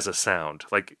mood and as a sound.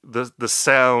 Like the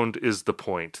sound is the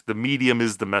point. The medium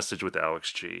is the message with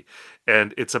Alex G.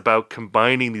 And it's about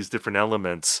combining these different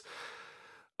elements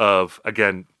of,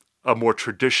 again, a more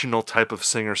traditional type of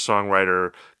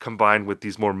singer-songwriter combined with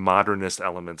these more modernist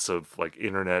elements of like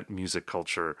internet music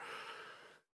culture.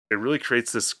 It really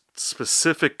creates this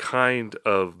specific kind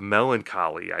of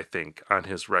melancholy, I think, on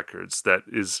his records that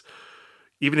is,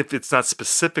 even if it's not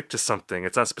specific to something,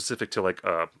 it's not specific to like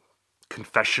a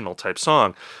confessional type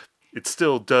song, it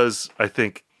still does, I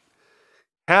think,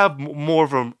 have more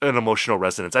of an emotional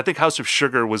resonance. I think House of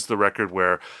Sugar was the record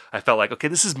where I felt like, okay,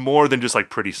 this is more than just like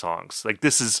pretty songs. Like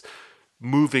this is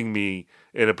moving me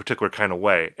in a particular kind of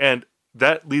way. And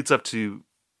that leads up to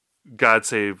God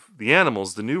Save the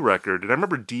Animals, the new record. And I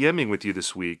remember DMing with you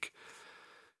this week,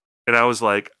 and I was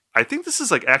like, I think this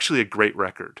is like actually a great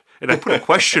record. And I put a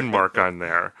question mark on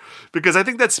there because I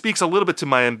think that speaks a little bit to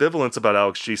my ambivalence about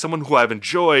Alex G, someone who I've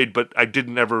enjoyed, but I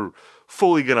didn't ever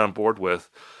fully get on board with.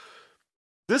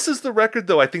 This is the record,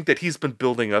 though, I think that he's been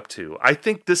building up to. I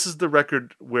think this is the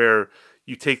record where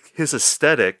you take his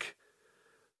aesthetic,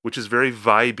 which is very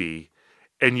vibey,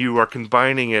 and you are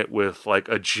combining it with like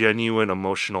a genuine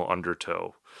emotional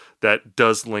undertow that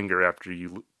does linger after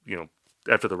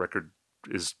after the record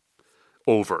is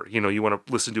over. You want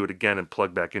to listen to it again and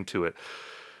plug back into it.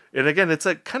 And again, it's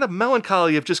like kind of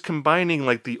melancholy of just combining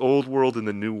like the old world and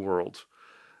the new world.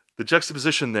 The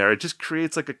juxtaposition there, it just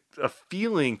creates like a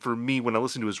feeling for me when I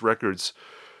listen to his records.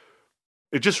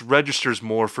 It just registers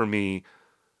more for me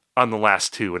on the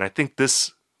last two. And I think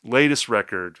this latest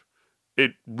record,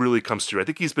 it really comes through. I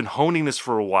think he's been honing this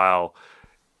for a while,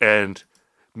 and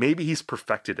maybe he's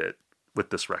perfected it with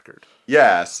this record.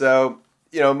 Yeah, so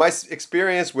my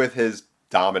experience with his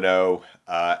Domino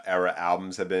era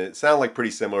albums have been sound like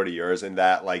pretty similar to yours in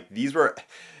that like these were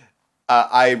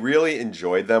I really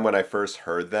enjoyed them when I first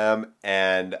heard them,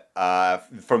 and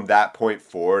from that point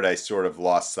forward, I sort of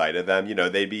lost sight of them.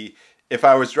 They'd be if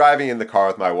I was driving in the car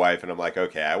with my wife, and I'm like,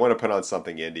 okay, I want to put on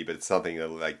something indie, but it's something that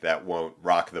like that won't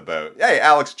rock the boat. Hey,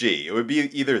 Alex G. It would be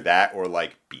either that or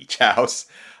like Beach House.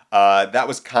 That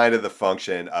was kind of the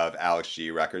function of Alex G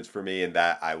records for me, in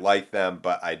that I liked them,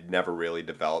 but I'd never really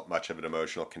developed much of an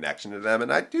emotional connection to them.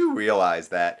 And I do realize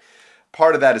that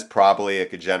part of that is probably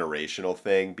like a generational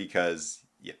thing because,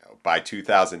 by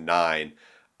 2009,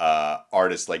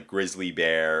 artists like Grizzly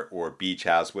Bear or Beach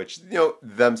House, which,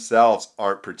 themselves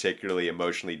aren't particularly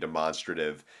emotionally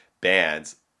demonstrative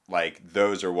bands, like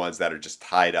those are ones that are just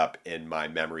tied up in my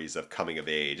memories of coming of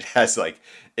age as like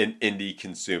an indie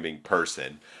consuming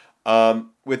person.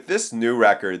 With this new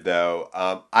record though,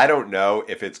 I don't know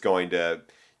if it's going to,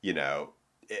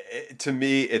 to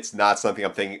me, it's not something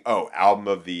I'm thinking, oh, album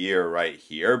of the year right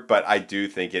here, but I do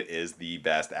think it is the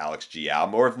best Alex G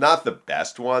album, or if not the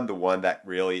best one, the one that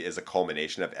really is a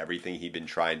culmination of everything he'd been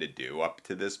trying to do up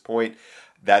to this point.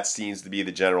 That seems to be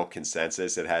the general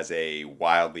consensus. It has a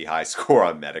wildly high score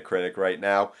on Metacritic right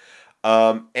now.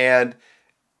 And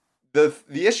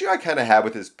the issue I kind of had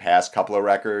with his past couple of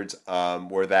records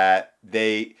were that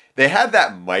they had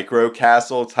that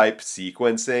microcastle type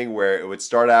sequencing where it would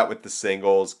start out with the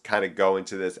singles, kind of go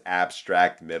into this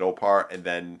abstract middle part, and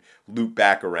then loop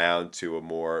back around to a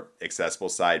more accessible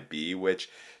side B, which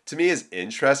to me is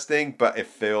interesting, but it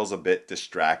feels a bit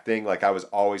distracting. Like I was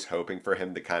always hoping for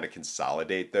him to kind of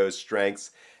consolidate those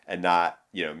strengths and not,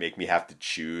 make me have to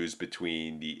choose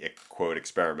between the quote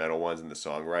experimental ones and the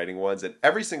songwriting ones. And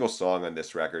every single song on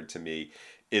this record to me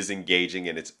is engaging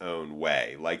in its own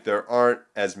way. Like there aren't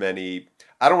as many,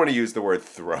 I don't want to use the word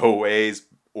throwaways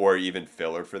or even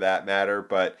filler for that matter,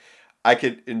 but I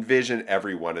could envision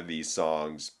every one of these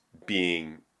songs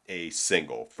being a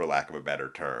single, for lack of a better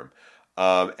term.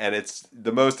 And it's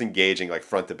the most engaging, like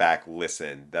front to back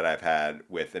listen that I've had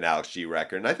with an Alex G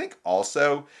record. And I think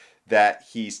also that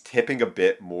he's tipping a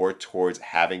bit more towards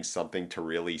having something to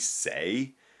really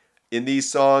say in these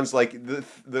songs. Like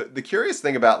the curious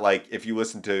thing about like if you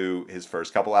listen to his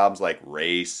first couple albums like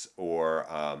Race or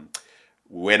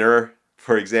Winner,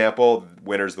 for example,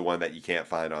 Winner's the one that you can't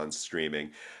find on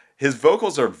streaming. His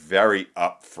vocals are very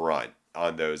upfront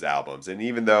on those albums, and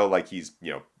even though like he's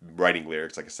writing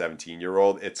lyrics like a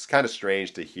 17-year-old, it's kind of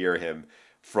strange to hear him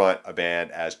front a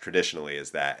band as traditionally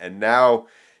as that. And now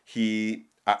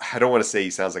I don't want to say he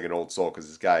sounds like an old soul because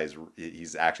this guy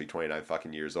he's actually 29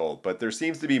 fucking years old, but there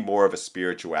seems to be more of a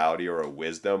spirituality or a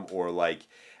wisdom, or like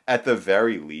at the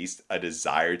very least a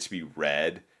desire to be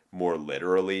read more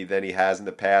literally than he has in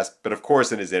the past. But of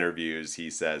course in his interviews he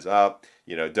says, oh,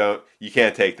 you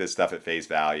can't take this stuff at face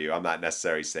value. I'm not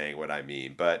necessarily saying what I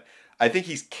mean, but I think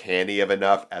he's canny of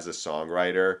enough as a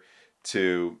songwriter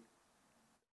to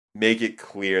make it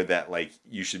clear that like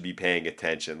you should be paying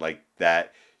attention, like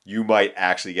that you might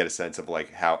actually get a sense of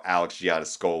like how Alex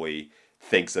Gianniscoli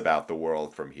thinks about the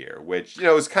world from here, which,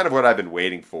 is kind of what I've been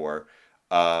waiting for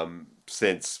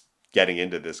since getting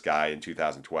into this guy in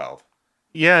 2012.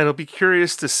 Yeah, and it'll be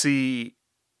curious to see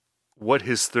what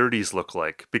his 30s look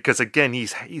like, because again,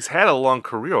 he's had a long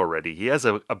career already. He has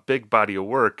a big body of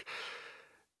work.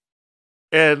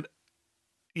 And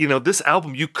this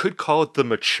album, you could call it the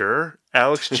mature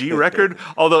Alex G record.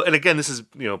 Although, and again, this is,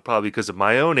 probably because of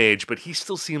my own age, but he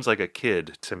still seems like a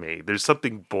kid to me. There's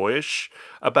something boyish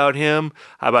about him,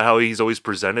 about how he's always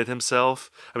presented himself.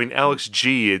 I mean, Alex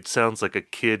G, it sounds like a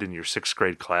kid in your 6th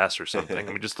grade class or something.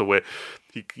 I mean, just the way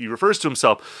he refers to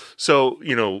himself. So,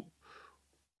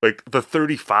 like the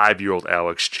 35-year-old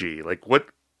Alex G, like what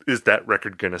is that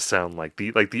record going to sound like?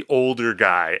 The older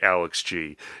guy, Alex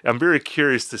G. I'm very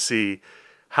curious to see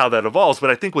how that evolves, but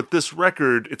I think with this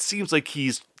record, it seems like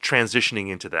he's transitioning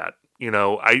into that.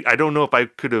 I don't know if I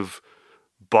could have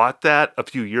bought that a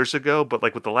few years ago, but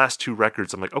like with the last two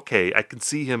records, I'm like, okay, I can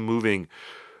see him moving,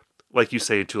 like you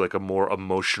say, into like a more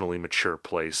emotionally mature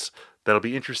place. That'll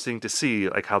be interesting to see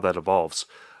like how that evolves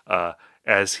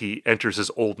as he enters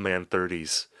his old man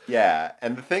 30s. Yeah,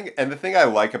 and the thing I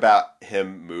like about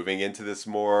him moving into this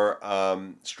more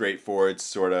straightforward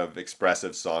sort of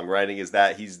expressive songwriting is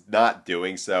that he's not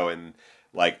doing so in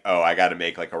like, oh, I got to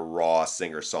make like a raw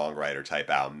singer-songwriter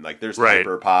type album. Like there's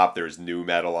hyper pop, there's new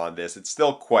metal on this. It's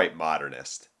still quite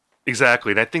modernist.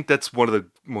 Exactly, and I think that's one of the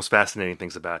most fascinating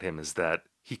things about him is that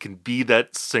He can be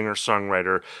that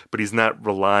singer-songwriter, but he's not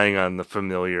relying on the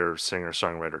familiar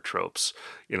singer-songwriter tropes.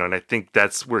 And I think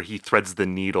that's where he threads the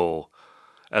needle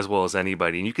as well as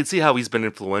anybody. And you can see how he's been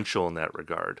influential in that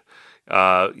regard.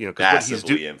 Because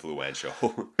Massively influential.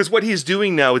 because what he's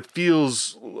doing now, it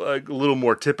feels like a little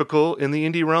more typical in the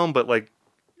indie realm, but like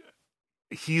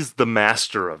he's the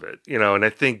master of it, and I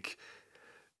think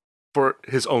for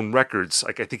his own records,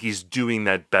 like I think he's doing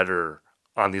that better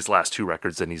on these last two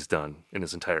records than he's done in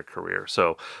his entire career.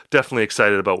 So definitely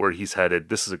excited about where he's headed.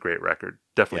 This is a great record.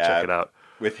 Definitely check it out.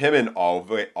 With him and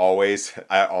Always,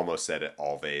 I almost said it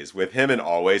Always. With him and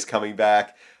Always coming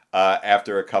back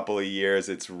after a couple of years,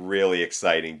 it's really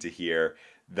exciting to hear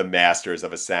the masters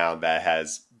of a sound that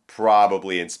has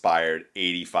probably inspired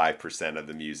 85% of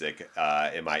the music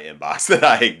in my inbox that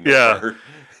I ignore.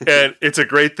 Yeah, and it's a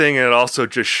great thing, and it also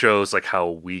just shows like how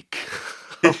weak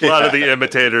a lot of the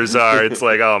imitators are. It's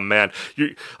like, oh man,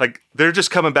 they're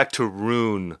just coming back to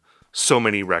ruin so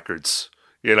many records.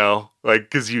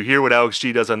 Because you hear what Alex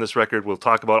G does on this record. We'll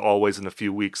talk about Always in a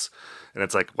few weeks, and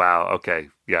it's like, wow, okay,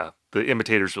 yeah, the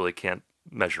imitators really can't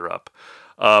measure up.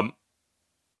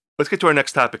 Let's get to our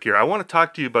next topic here. I want to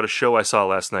talk to you about a show I saw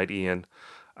last night, Ian.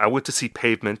 I went to see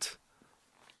Pavement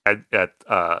at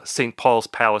St. Paul's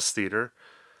Palace Theater.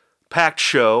 Packed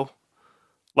show.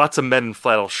 Lots of men in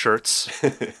flannel shirts.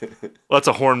 Lots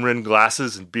of horn-rimmed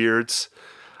glasses and beards.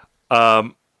 I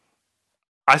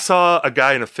saw a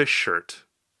guy in a Fish shirt.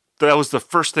 That was the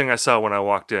first thing I saw when I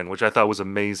walked in, which I thought was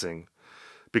amazing.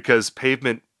 Because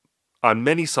Pavement, on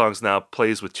many songs now,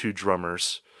 plays with two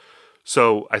drummers.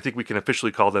 So I think we can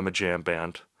officially call them a jam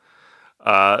band.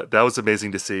 That was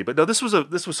amazing to see. But no, this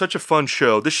was such a fun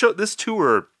show. This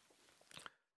tour,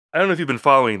 I don't know if you've been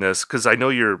following this, because I know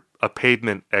you're a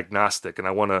Pavement agnostic, and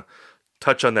I want to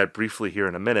touch on that briefly here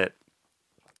in a minute.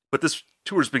 But this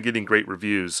tour's been getting great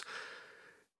reviews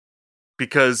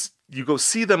because you go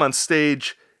see them on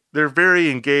stage. They're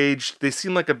very engaged. They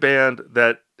seem like a band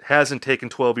that hasn't taken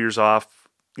 12 years off,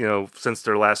 since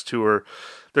their last tour.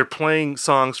 They're playing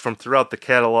songs from throughout the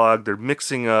catalog. They're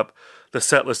mixing up the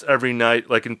set list every night,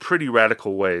 like in pretty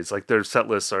radical ways. Like their set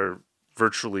lists are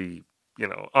virtually,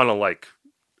 unalike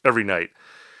every night.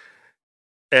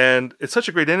 And it's such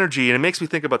a great energy, and it makes me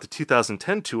think about the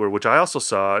 2010 tour, which I also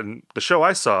saw, and the show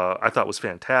I saw I thought was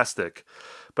fantastic.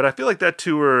 But I feel like that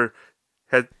tour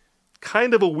had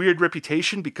kind of a weird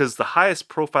reputation because the highest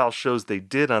profile shows they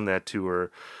did on that tour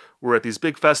were at these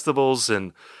big festivals,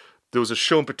 and there was a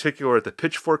show in particular at the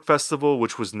Pitchfork Festival,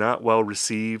 which was not well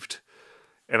received.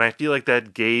 And I feel like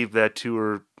that gave that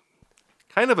tour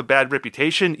kind of a bad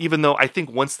reputation, even though I think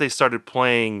once they started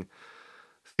playing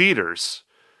theaters,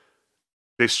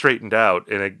 they straightened out,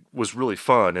 and it was really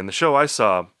fun. And the show I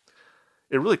saw,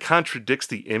 it really contradicts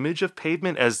the image of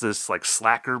Pavement as this like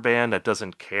slacker band that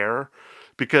doesn't care,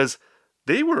 because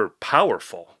they were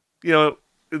powerful, and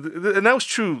that was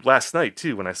true last night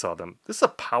too when I saw them. This is a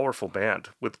powerful band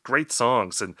with great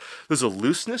songs, and there's a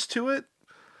looseness to it,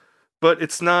 but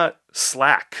it's not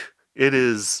slack. It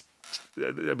is,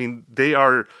 they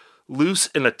are loose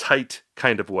in a tight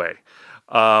kind of way.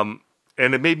 And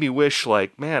it made me wish,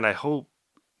 like, man, I hope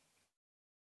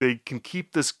they can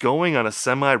keep this going on a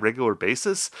semi-regular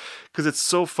basis, because it's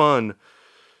so fun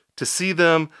to see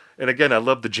them. And again, I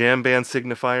love the jam band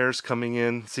signifiers coming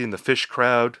in, seeing the Fish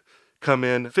crowd come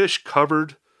in. Fish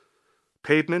covered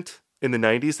Pavement in the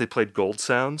 90s. They played Gold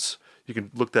Sounds. You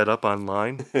can look that up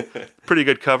online. Pretty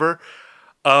good cover.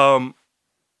 Have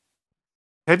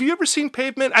you ever seen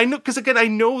Pavement? I know, because again, I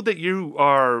know that you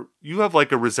have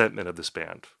like a resentment of this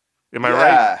band. Am I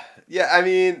right? Yeah, I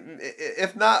mean,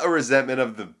 if not a resentment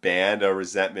of the band, a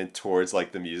resentment towards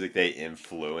like the music they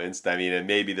influenced. I mean, and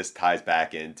maybe this ties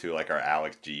back into like our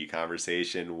Alex G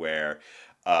conversation, where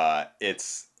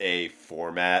it's a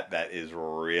format that is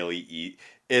really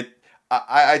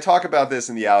I talk about this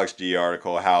in the Alex G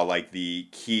article, how like the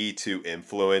key to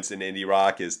influence in indie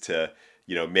rock is to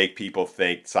make people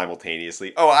think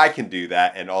simultaneously, oh, I can do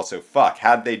that, and also, fuck,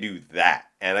 how'd they do that?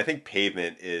 And I think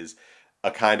Pavement is a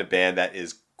kind of band that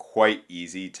is quite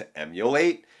easy to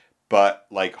emulate, but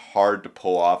like hard to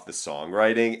pull off the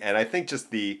songwriting. And I think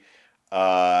just the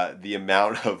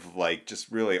amount of like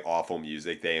just really awful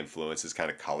music they influence is kind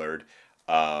of colored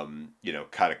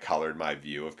my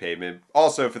view of Pavement.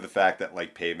 Also for the fact that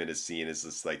like Pavement is seen as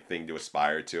this like thing to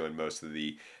aspire to, and most of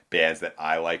the bands that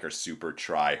I like are super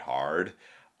try hard.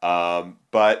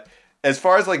 But as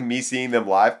far as like me seeing them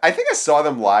live, I think I saw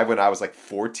them live when I was like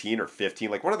 14 or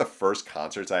 15. Like one of the first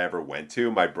concerts I ever went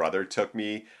to, my brother took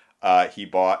me.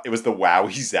 It was the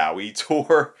Wowie Zowie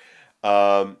tour.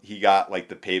 He got like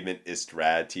the Pavement Ist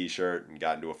Rad t-shirt and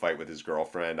got into a fight with his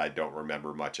girlfriend. I don't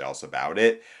remember much else about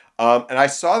it. And I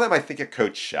saw them, I think, at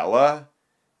Coachella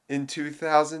in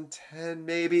 2010,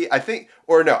 maybe. I think,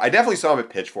 or no, I definitely saw him at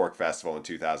Pitchfork Festival in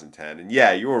 2010. And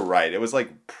yeah, you were right. It was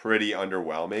like pretty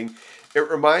underwhelming. It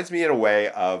reminds me in a way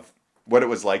of what it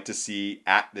was like to see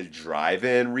At the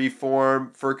Drive-In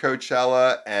reform for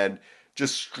Coachella and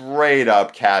just straight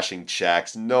up cashing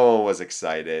checks. No one was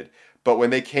excited. But when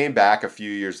they came back a few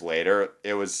years later,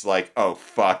 it was like, oh,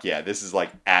 fuck yeah, this is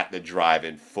like At the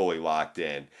Drive-In fully locked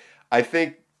in. I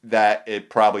think that it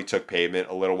probably took Pavement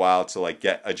a little while to like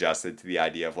get adjusted to the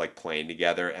idea of like playing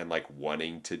together and like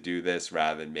wanting to do this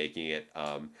rather than making it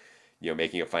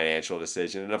making a financial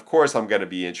decision. And of course I'm going to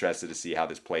be interested to see how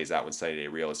this plays out when Sunny Day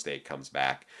Real Estate comes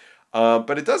back.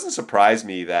 But it doesn't surprise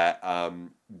me that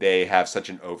they have such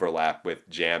an overlap with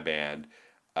Jam Band,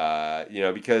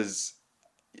 because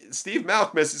Steve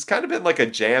Malkmus has kind of been like a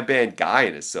jam band guy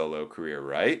in his solo career,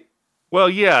 right?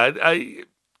 Well, yeah,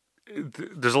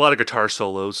 there's a lot of guitar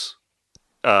solos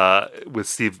with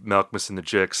Steve Malkmus and the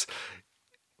Jicks,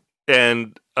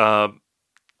 and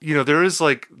there is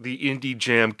like the indie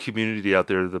jam community out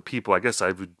there. The people, I guess,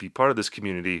 I would be part of this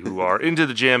community who are into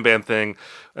the jam band thing,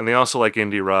 and they also like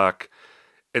indie rock.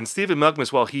 And Stephen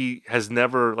Malkmus, while he has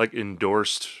never like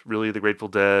endorsed really the Grateful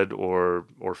Dead or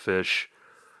Phish,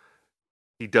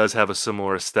 he does have a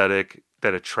similar aesthetic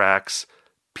that attracts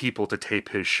people to tape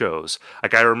his shows.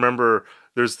 Like I remember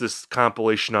there's this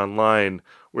compilation online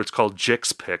where it's called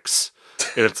Jix Picks,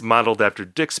 and it's modeled after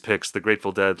Dick's Picks, the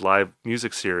Grateful Dead live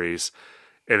music series,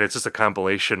 and it's just a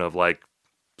compilation of like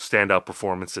standout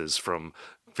performances from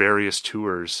various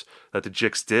tours that the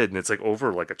Jix did, and it's like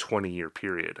over like a 20-year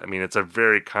period. I mean, it's a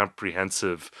very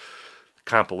comprehensive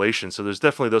compilation. So there's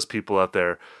definitely those people out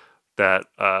there that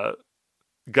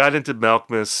got into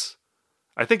Malkmus,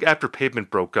 I think after Pavement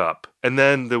broke up. And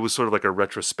then there was sort of like a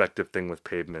retrospective thing with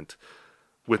Pavement,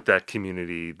 with that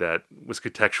community that was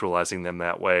contextualizing them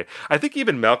that way. I think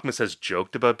even Malkmus has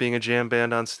joked about being a jam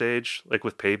band on stage, like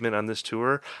with Pavement on this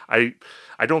tour. I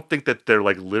don't think that they're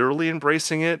like literally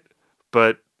embracing it,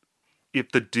 but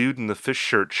if the dude in the Phish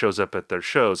shirt shows up at their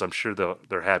shows, I'm sure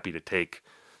they're happy to take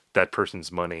that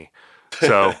person's money.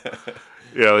 So,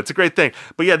 it's a great thing.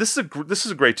 But yeah, this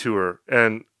is a great tour,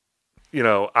 and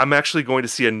I'm actually going to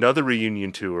see another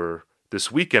reunion tour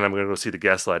this weekend. I'm going to go see the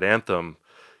Gaslight Anthem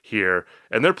here,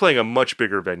 and they're playing a much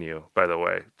bigger venue, by the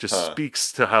way. Just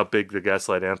speaks to how big the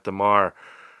Gaslight Anthem are.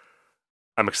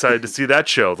 I'm excited to see that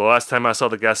show. The last time I saw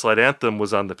the Gaslight Anthem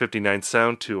was on the 59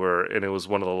 Sound Tour, and it was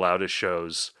one of the loudest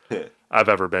shows I've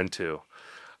ever been to.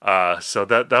 So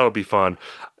that'll be fun.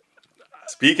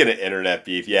 Speaking of internet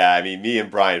beef, yeah, I mean, me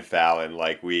and Brian Fallon,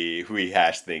 like we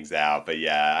hashed things out, but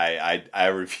yeah, I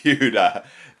reviewed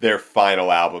their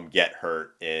final album, Get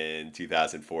Hurt, in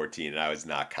 2014, and I was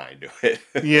not kind to it.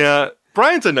 Yeah,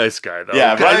 Brian's a nice guy, though.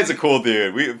 Yeah, Brian's a cool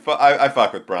dude. I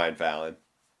fuck with Brian Fallon.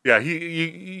 Yeah,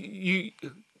 he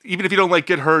even if you don't like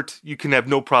Get Hurt, you can have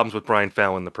no problems with Brian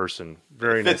Fallon, the person.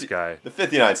 Very nice guy. The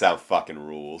 59 Sound fucking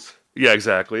rules. Yeah,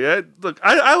 exactly. Look,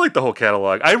 I like the whole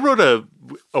catalog. I wrote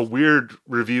a weird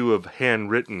review of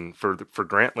Handwritten for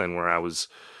Grantland where I was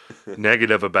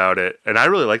negative about it, and I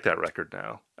really like that record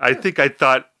now. I think I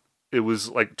thought it was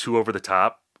like too over the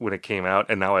top when it came out,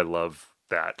 and now I love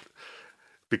that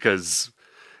because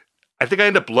I think I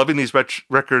end up loving these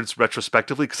records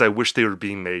retrospectively because I wish they were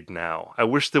being made now. I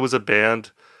wish there was a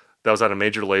band that was on a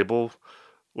major label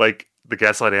like the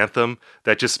Gaslight Anthem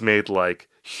that just made like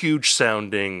huge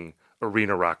sounding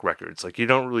arena rock records. Like you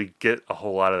don't really get a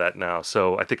whole lot of that now.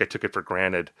 So I think I took it for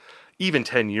granted even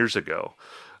 10 years ago,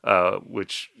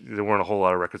 which there weren't a whole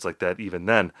lot of records like that even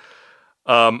then.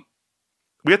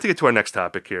 We have to get to our next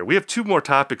topic here. We have two more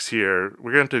topics here.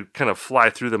 We're going to kind of fly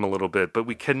through them a little bit, but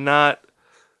we cannot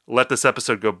let this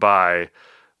episode go by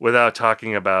without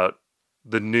talking about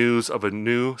the news of a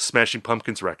new Smashing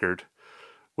Pumpkins record,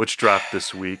 which dropped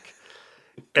this week.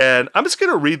 And I'm just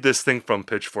going to read this thing from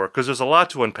Pitchfork because there's a lot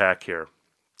to unpack here.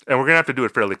 And we're going to have to do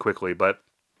it fairly quickly, but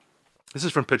this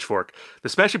is from Pitchfork. The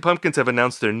Smashing Pumpkins have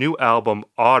announced their new album,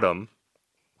 Autumn.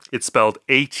 It's spelled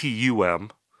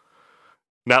A-T-U-M.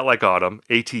 Not like autumn,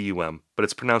 A-T-U-M, but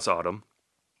it's pronounced Autumn.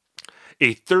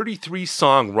 A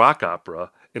 33-song rock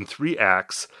opera in 3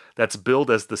 acts that's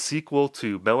billed as the sequel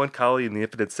to Melancholy and the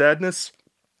Infinite Sadness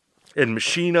and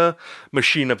Machina,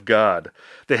 Machine of God.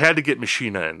 They had to get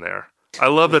Machina in there. I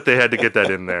love that they had to get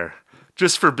that in there.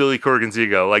 Just for Billy Corgan's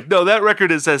ego. Like, no, that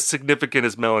record is as significant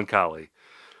as Melancholy.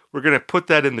 We're going to put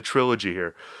that in the trilogy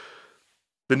here.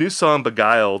 The new song,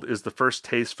 Beguiled, is the first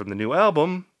taste from the new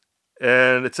album,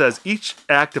 And it says each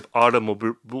act of Autumn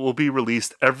will be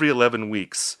released every 11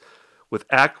 weeks, with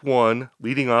Act 1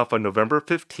 leading off on November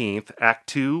 15th. Act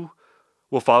 2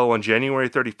 will follow on January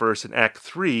 31st, and Act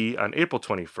 3 on April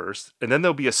 21st. And then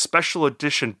there'll be a special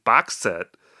edition box set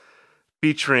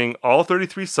featuring all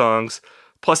 33 songs,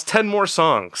 plus 10 more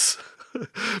songs.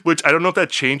 Which I don't know if that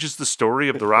changes the story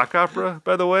of the rock opera,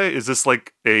 by the way. Is this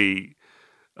like a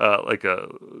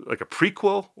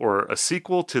prequel or a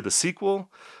sequel to the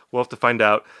sequel? We'll have to find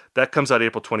out. That comes out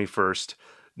April 21st.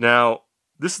 Now,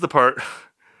 this is the part.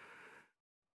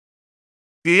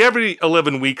 The every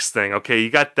 11 weeks thing, okay, you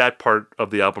got that part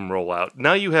of the album rollout.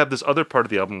 Now you have this other part of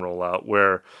the album rollout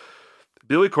where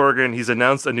Billy Corgan, he's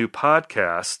announced a new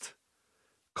podcast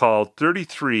called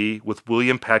 33 with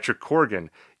William Patrick Corgan.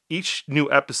 Each new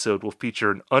episode will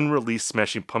feature an unreleased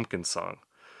Smashing Pumpkins song.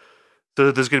 So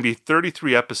there's going to be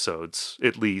 33 episodes,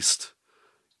 at least,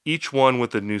 each one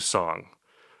with a new song.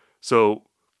 So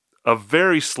a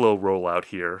very slow rollout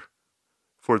here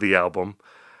for the album.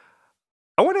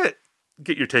 I want to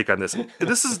get your take on this.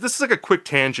 This is like a quick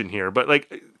tangent here, but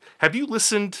like, have you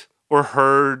listened or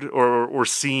heard or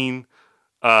seen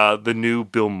the new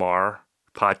Bill Maher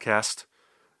podcast?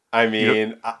 I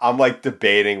mean, I'm like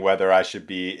debating whether I should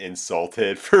be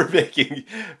insulted for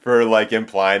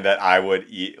implying that I would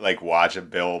watch a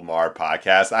Bill Maher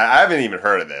podcast. I haven't even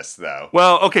heard of this though.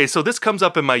 Well, okay, so this comes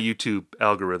up in my YouTube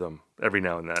algorithm every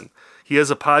now and then. He has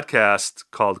a podcast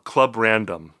called Club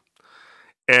Random,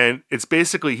 and it's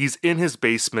basically he's in his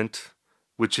basement,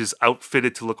 which is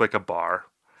outfitted to look like a bar,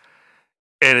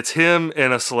 and it's him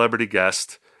and a celebrity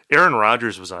guest. Aaron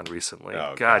Rodgers was on recently.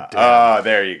 Oh, God damn. Oh,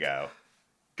 there you go.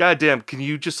 God damn, can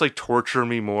you just like torture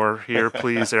me more here,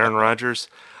 please, Aaron Rodgers?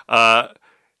 And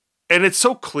it's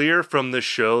so clear from this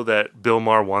show that Bill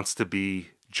Maher wants to be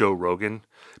Joe Rogan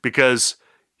because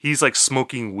he's like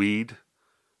smoking weed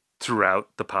throughout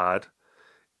the pod.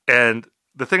 And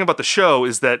the thing about the show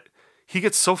is that he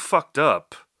gets so fucked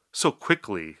up so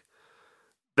quickly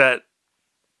that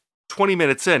 20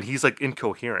 minutes in, he's like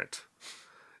incoherent.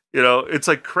 You know, it's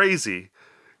like crazy.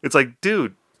 It's like,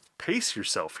 dude, pace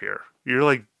yourself here. You're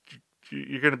going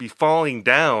to be falling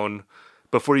down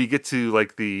before you get to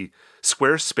like the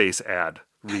Squarespace ad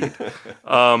read.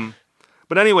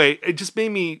 But anyway, it just made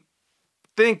me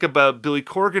think about Billy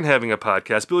Corgan having a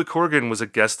podcast. Billy Corgan was a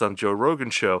guest on Joe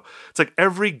Rogan's show. It's like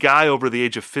every guy over the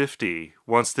age of 50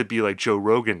 wants to be like Joe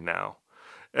Rogan now.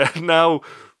 And now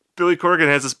Billy Corgan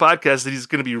has this podcast that he's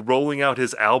going to be rolling out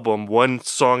his album one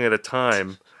song at a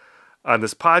time on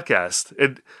this podcast.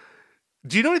 And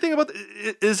do you know anything about?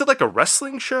 Is it like a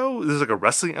wrestling show? Is there like a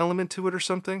wrestling element to it or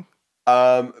something?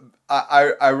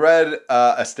 I read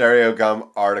a Stereo Gum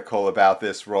article about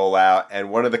this rollout, and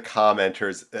one of the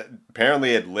commenters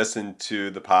apparently had listened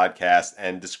to the podcast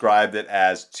and described it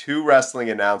as two wrestling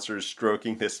announcers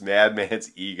stroking this madman's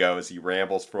ego as he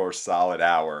rambles for a solid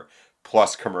hour,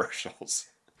 plus commercials.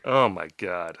 Oh my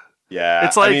God. Yeah.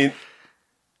 It's like, I mean,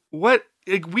 what?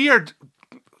 Like, we are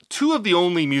two of the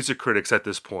only music critics at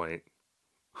this point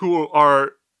who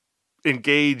are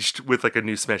engaged with like a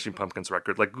new Smashing Pumpkins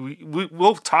record. Like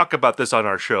we'll talk about this on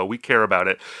our show. We care about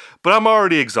it, but I'm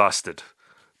already exhausted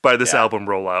by this album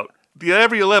rollout. The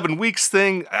every 11 weeks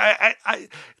thing,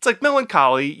 it's like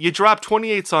melancholy. You drop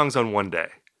 28 songs on one day.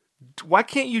 Why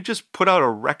can't you just put out a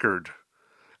record?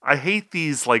 I hate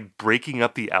these like breaking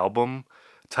up the album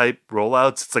type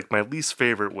rollouts. It's like my least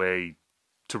favorite way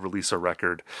to release a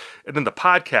record. And then the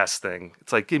podcast thing,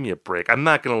 it's like, give me a break. I'm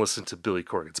not going to listen to Billy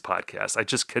Corgan's podcast. I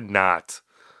just cannot.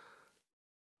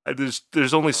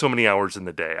 There's only so many hours in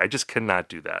the day. I just cannot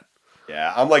do that.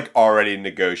 Yeah, I'm like already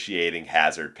negotiating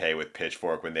hazard pay with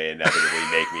Pitchfork when they inevitably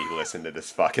make me listen to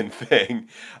this fucking thing.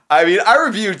 I mean, I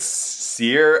reviewed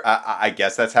Sear. I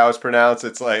guess that's how it's pronounced.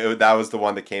 It's like, that was the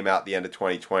one that came out at the end of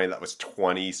 2020. That was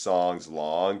 20 songs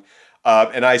long.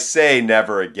 And I say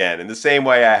never again. In the same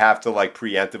way I have to like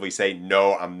preemptively say,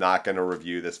 no, I'm not going to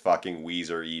review this fucking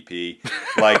Weezer EP.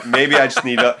 Like maybe I just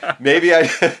need to, maybe I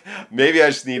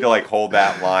just need to like hold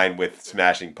that line with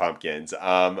Smashing Pumpkins.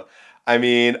 I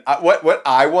mean, what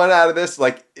I want out of this,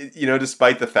 like, you know,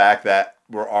 despite the fact that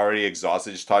we're already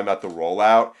exhausted just talking about the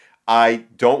rollout, I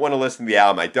don't want to listen to the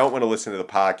album. I don't want to listen to the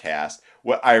podcast.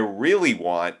 What I really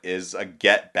want is a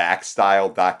Get Back style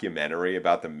documentary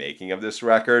about the making of this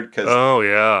record. Cause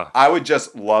I would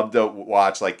just love to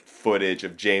watch like footage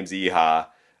of James Iha,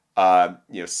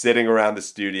 sitting around the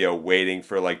studio waiting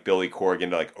for like Billy Corgan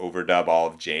to like overdub all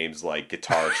of James' like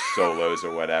guitar solos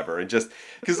or whatever. And just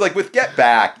because like with Get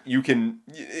Back,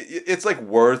 it's like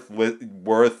worth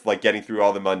like getting through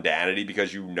all the mundanity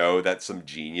because you know that some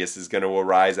genius is going to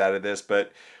arise out of this.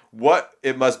 But what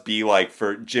it must be like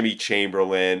for Jimmy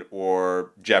Chamberlain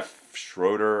or Jeff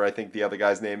Schroeder, I think the other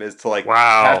guy's name is, to like have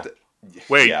Wow. to.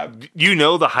 Wait, Yeah, you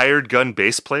know the hired gun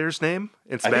bass player's name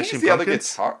in I think he's Smashing the other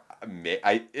Pumpkins? guitar.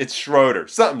 It's Schroeder.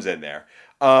 Something's in there.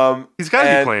 He's got to be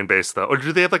And playing bass though. Or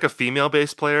do they have like a female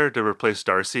bass player to replace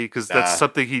Darcy? Because that's nah,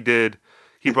 something he did.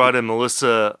 He brought in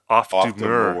Melissa Off off to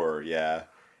Dumur. Moore, yeah.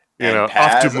 You And know, Off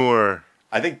Paz, Dumur.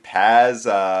 I think Paz,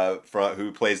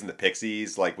 who plays in the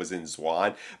Pixies, like was in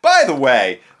Zwan. By the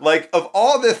way, like of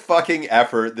all the fucking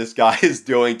effort this guy is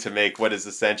doing to make what is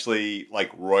essentially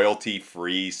like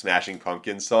royalty-free Smashing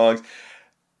Pumpkins songs,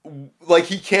 like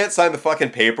he can't sign the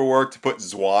fucking paperwork to put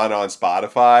Zwan on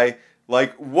Spotify.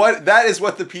 Like what? That is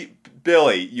what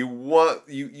Billy, you want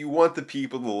the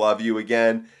people to love you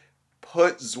again.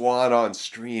 Put Zwan on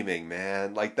streaming,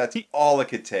 man. Like that's all it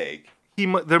could take.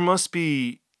 There must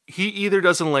be. He either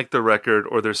doesn't like the record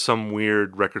or there's some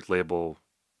weird record label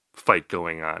fight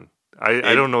going on. I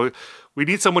don't know. We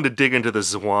need someone to dig into the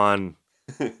Zwan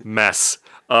mess.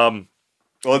 Well,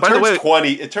 it By the turns way-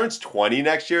 20. It turns 20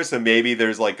 next year, so maybe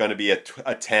there's like going to be a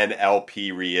 10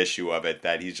 LP reissue of it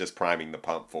that he's just priming the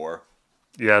pump for.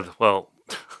 Yeah, well,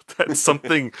 that's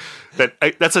something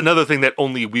that's another thing that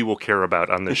only we will care about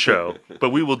on this show.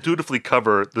 But we will dutifully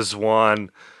cover the Zwan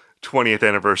 20th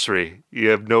anniversary. You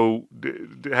have no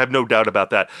doubt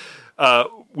about that.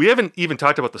 We haven't even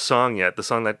talked about the song yet. The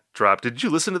song that dropped. Did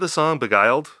you listen to the song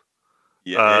 "Beguiled"?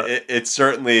 Yeah, it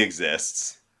certainly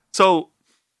exists. So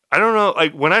I don't know.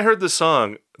 Like when I heard the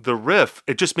song, the riff,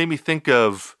 it just made me think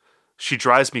of "She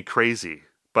Drives Me Crazy"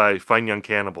 by Fine Young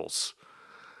Cannibals.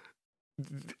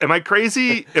 Am I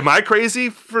crazy? Am I crazy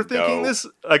for thinking No. this?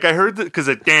 Like I heard that because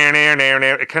it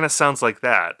kind of sounds like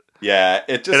that. Yeah,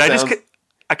 it just And sounds...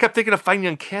 I kept thinking of Fine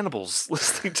Young Cannibals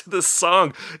listening to this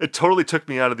song. It totally took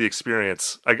me out of the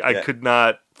experience. I could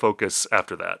not focus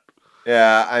after that.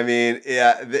 Yeah, I mean,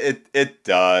 yeah, it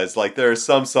does. Like there are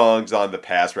some songs on the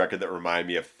past record that remind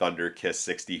me of Thunder Kiss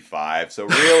 65. So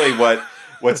really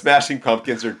what Smashing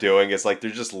Pumpkins are doing is like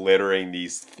they're just littering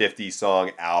these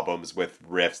 50-song albums with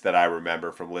riffs that I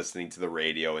remember from listening to the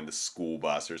radio in the school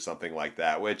bus or something like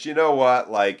that. Which, you know what?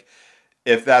 Like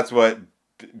if that's what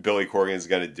Billy Corgan is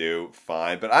going to do,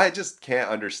 fine. But I just can't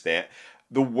understand.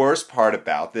 The worst part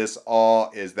about this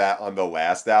all is that on the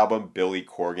last album, Billy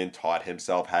Corgan taught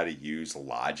himself how to use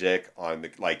Logic on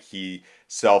he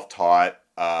self-taught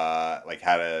like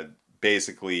how to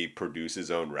basically produce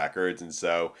his own records. And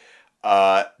so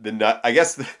I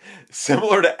guess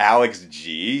similar to Alex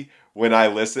G, when I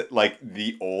listen like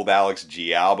the old Alex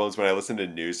G albums, when I listen to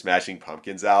new Smashing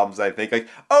Pumpkins albums, I think like,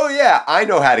 oh yeah, I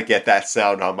know how to get that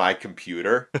sound on my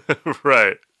computer.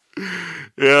 Right.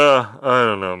 Yeah, I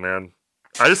don't know, man.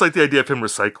 I just like the idea of him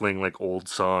recycling like old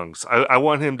songs. I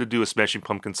want him to do a Smashing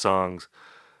Pumpkins song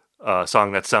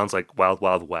that sounds like Wild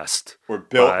Wild West. Or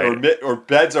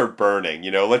Beds Are Burning,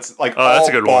 you know, let's like that's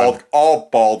a good one. all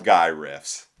bald guy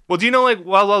riffs. Well, do you know like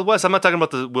Wild Wild West? I'm not talking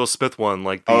about the Will Smith one,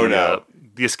 like the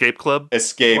the Escape Club.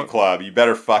 Escape Club. You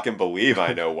better fucking believe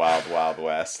I know Wild Wild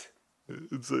West.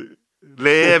 It's like,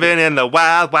 living in the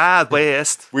Wild Wild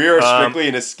West. We are strictly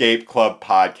an Escape Club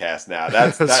podcast now.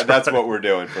 That's right. what we're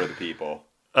doing for the people.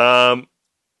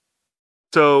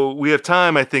 So we have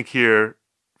time, I think, here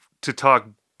to talk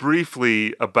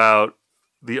briefly about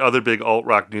the other big alt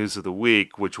rock news of the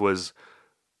week, which was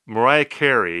Mariah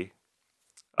Carey.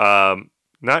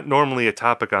 Not normally a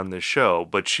topic on this show,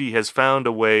 but she has found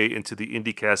a way into the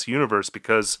IndieCast universe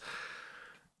because,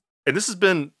 and this has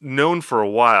been known for a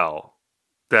while,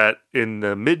 that in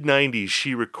the mid-90s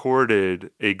she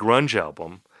recorded a grunge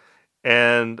album,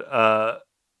 and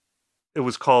it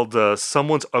was called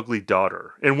Someone's Ugly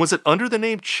Daughter. And was it under the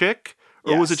name Chick?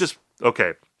 Or was it just...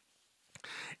 Okay.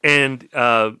 And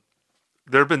there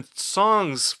have been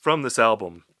songs from this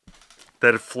album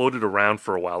that have floated around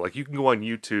for a while. Like you can go on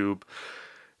YouTube...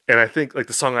 And I think like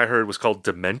the song I heard was called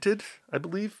Demented, I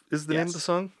believe is the name of the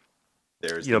song.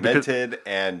 There's Demented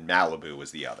and Malibu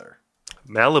was the other.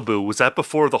 Malibu, was that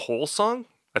before the whole song?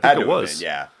 I think it was.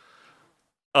 Been,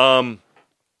 yeah.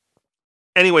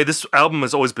 Anyway, this album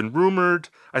has always been rumored.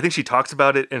 I think she talks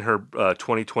about it in her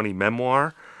 2020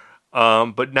 memoir.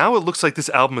 But now it looks like this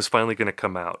album is finally going to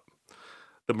come out.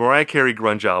 The Mariah Carey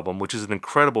grunge album, which is an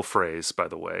incredible phrase, by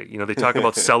the way. You know, they talk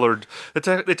about cellar. They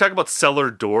talk about cellar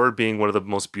door being one of the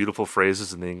most beautiful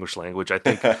phrases in the English language. I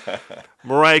think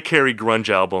Mariah Carey grunge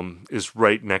album is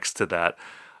right next to that.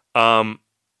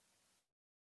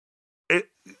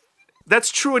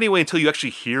 That's true anyway until you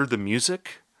actually hear the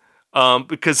music,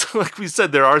 because, like we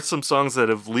said, there are some songs that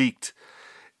have leaked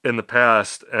in the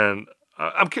past, and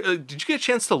Did you get a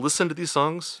chance to listen to these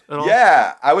songs at all?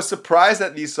 Yeah, I was surprised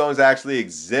that these songs actually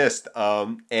exist,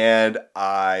 and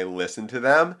I listened to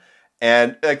them.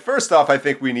 And like, first off, I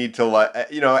think we need to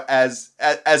let you know, as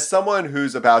someone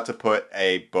who's about to put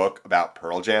a book about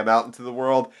Pearl Jam out into the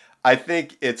world, I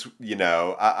think it's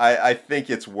I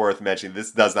think it's worth mentioning.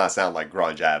 This does not sound like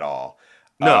grunge at all.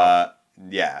 No.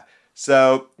 Yeah.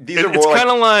 So these are It's more kind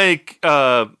of like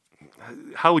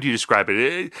how would you describe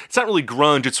it? It's not really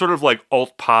grunge. It's sort of like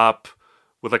alt pop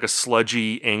with like a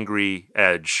sludgy, angry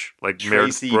edge, like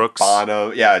Tracy Meredith Brooks.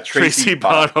 Bonham. Yeah, Tracy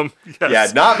Bonham. Yes.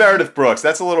 Yeah, not Meredith Brooks.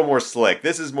 That's a little more slick.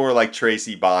 This is more like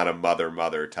Tracy Bonham,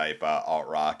 Mother type alt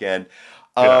rock. And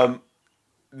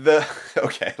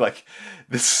like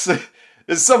this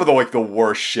is some of the like the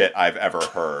worst shit I've ever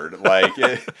heard. Like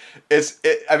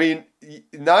I mean,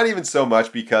 not even so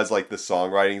much because like the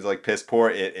songwriting is like piss poor.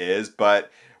 It is,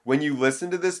 but when you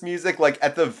listen to this music, like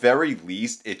at the very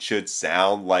least, it should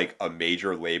sound like a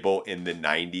major label in the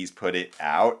 90s put it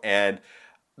out. And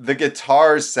the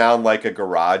guitars sound like a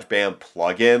GarageBand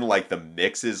plugin. Like the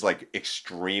mix is like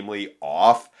extremely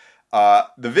off. The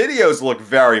videos look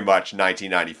very much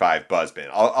 1995 Buzzbin.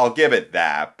 I'll give it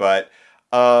that. But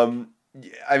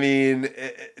I mean,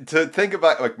 to think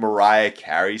about like Mariah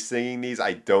Carey singing these,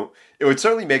 it would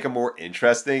certainly make them more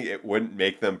interesting. It wouldn't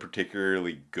make them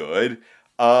particularly good.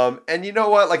 And you know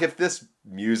what? Like, if this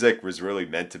music was really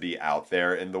meant to be out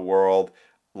there in the world,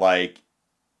 like,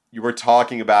 you were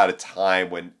talking about a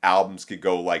time when albums could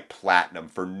go like platinum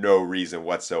for no reason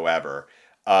whatsoever.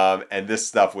 And this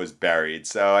stuff was buried.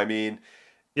 So, I mean,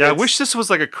 yeah, I wish this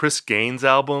was like a Chris Gaines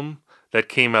album that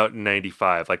came out in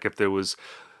 '95. Like, if there was,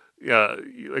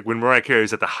 like when Mariah Carey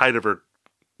was at the height of her,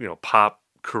 pop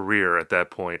career at that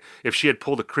point, if she had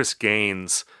pulled a Chris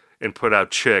Gaines and put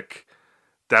out Chick.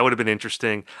 That would have been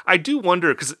interesting. I do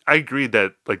wonder, because I agree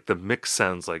that like the mix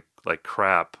sounds like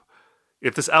crap.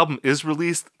 If this album is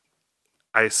released,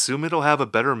 I assume it'll have a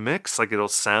better mix. Like it'll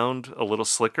sound a little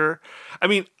slicker. I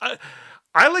mean,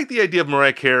 I like the idea of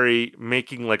Mariah Carey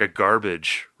making like a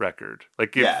garbage record.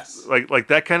 Like yes, like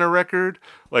that kind of record,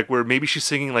 like where maybe she's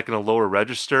singing like in a lower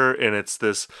register and it's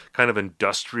this kind of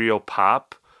industrial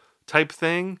pop type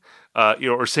thing.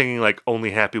 Or singing like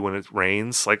 "Only Happy When It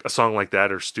Rains," like a song like that,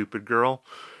 or "Stupid Girl."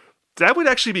 That would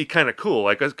actually be kind of cool,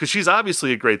 like because she's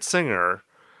obviously a great singer,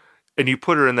 and you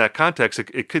put her in that context,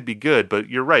 it could be good. But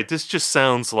you're right; this just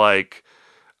sounds like,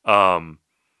 like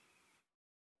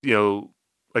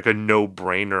a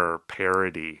no-brainer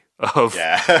parody of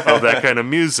of that kind of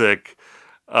music.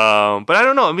 But I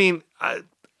don't know. I mean,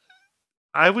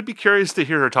 I would be curious to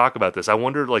hear her talk about this. I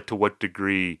wonder, like, to what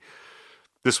degree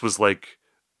this was like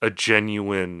a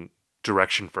genuine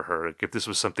direction for her. Like if this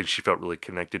was something she felt really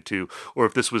connected to, or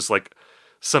if this was like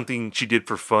something she did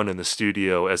for fun in the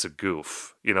studio as a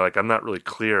goof. Like I'm not really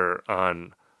clear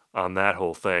on that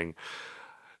whole thing.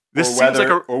 This seems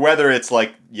or whether it's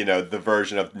like, the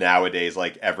version of nowadays,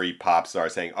 like every pop star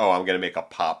saying, "Oh, I'm going to make a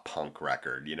pop punk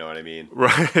record." You know what I mean?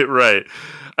 Right.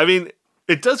 I mean,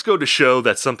 it does go to show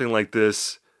that something like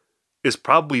this is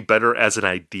probably better as an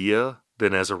idea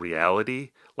than as a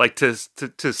reality. Like to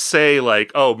say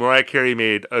like, oh, Mariah Carey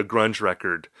made a grunge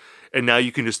record and now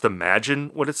you can just imagine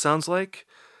what it sounds like.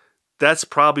 That's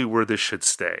probably where this should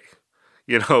stay.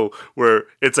 Where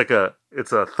it's like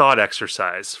it's a thought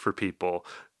exercise for people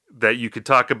that you could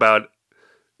talk about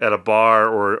at a bar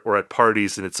or at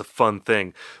parties and it's a fun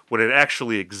thing. When it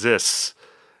actually exists,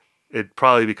 it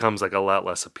probably becomes like a lot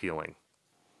less appealing.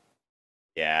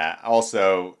 Yeah.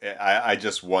 Also, I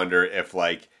just wonder if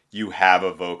like you have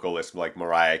a vocalist like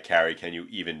Mariah Carey, can you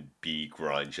even be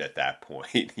grunge at that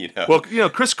point? Well,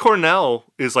 Chris Cornell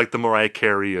is like the Mariah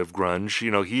Carey of grunge.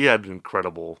 He had an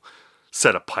incredible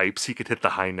set of pipes. He could hit the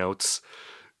high notes.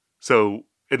 So,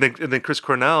 and then Chris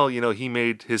Cornell, he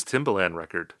made his Timbaland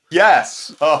record.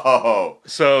 Yes. Oh.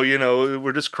 So,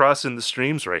 we're just crossing the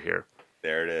streams right here.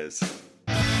 There it is.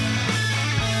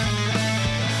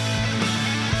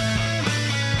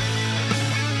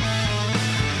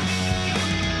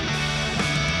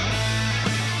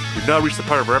 We've now reached the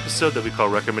part of our episode that we call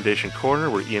Recommendation Corner,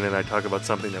 where Ian and I talk about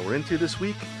something that we're into this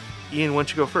week. Ian, why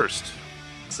don't you go first?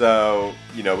 So,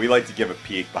 we like to give a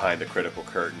peek behind the critical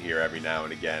curtain here every now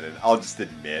and again, and I'll just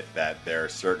admit that there are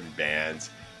certain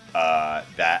bands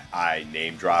that I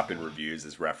name drop in reviews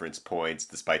as reference points,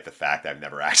 despite the fact I've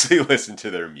never actually listened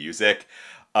to their music.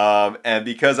 And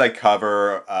because I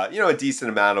cover, a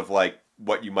decent amount of like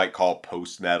what you might call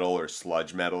post-metal or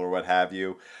sludge metal or what have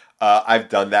you, I've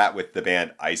done that with the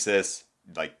band ISIS.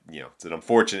 Like, it's an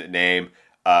unfortunate name.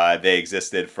 They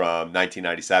existed from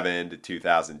 1997 to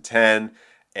 2010.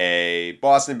 a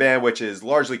Boston band which is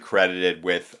largely credited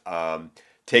with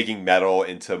taking metal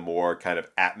into more kind of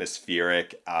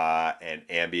atmospheric and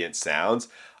ambient sounds.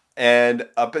 And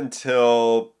up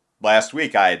until last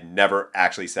week, I had never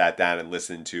actually sat down and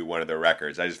listened to one of their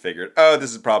records. I just figured, oh,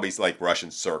 this is probably like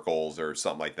Russian Circles or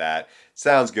something like that.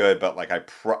 Sounds good, but like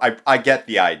I get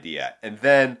the idea. And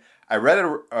then I read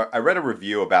a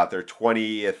review about their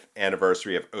 20th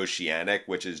anniversary of Oceanic,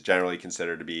 which is generally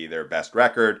considered to be their best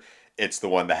record. It's the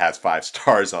one that has 5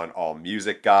 stars on All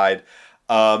Music Guide.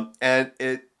 And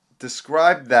it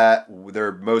described that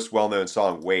their most well-known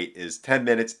song, Wait, is 10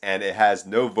 minutes and it has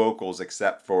no vocals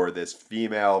except for this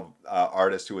female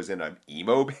artist who was in an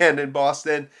emo band in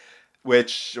Boston,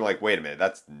 which, like, wait a minute,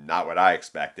 that's not what I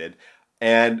expected.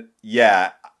 And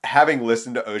yeah, having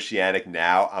listened to Oceanic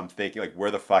now, I'm thinking, like,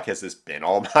 where the fuck has this been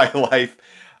all my life?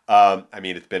 I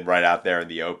mean, it's been right out there in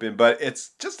the open, but it's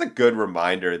just a good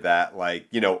reminder that, like,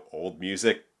 you know, old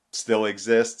music still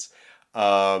exists.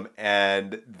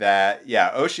 And that,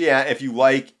 yeah, if you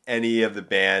like any of the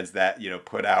bands that, you know,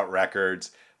 put out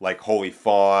records like Holy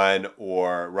Fawn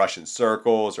or Russian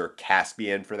Circles or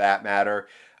Caspian for that matter,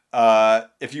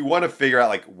 if you want to figure out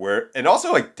like where, and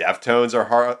also like Deftones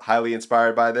are highly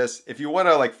inspired by this. If you want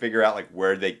to like figure out like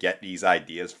where they get these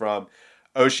ideas from,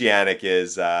 Oceanic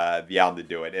is the album to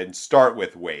do it. And start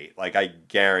with Wait. Like, I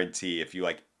guarantee if you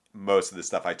like most of the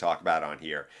stuff I talk about on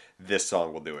here, this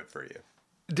song will do it for you.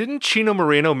 Didn't Chino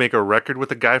Moreno make a record with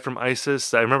a guy from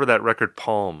ISIS? I remember that record,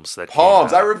 Palms.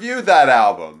 I reviewed that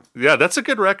album. Yeah, that's a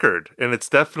good record, and it's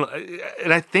definitely.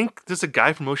 And I think there's a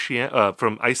guy from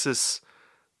from ISIS,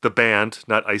 the band,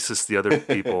 not ISIS, the other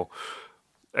people.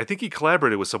 I think he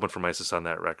collaborated with someone from ISIS on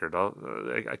that record.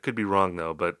 I could be wrong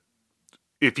though, but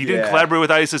if he didn't collaborate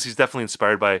with ISIS, he's definitely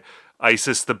inspired by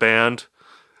ISIS, the band.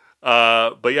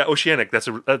 But yeah, Oceanic.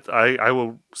 I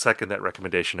will second that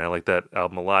recommendation. I like that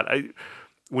album a lot.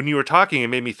 When you were talking, it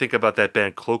made me think about that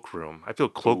band Cloakroom. I feel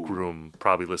Cloakroom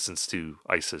probably listens to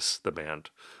ISIS, the band.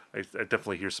 I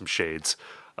definitely hear some shades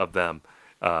of them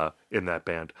in that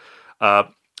band. I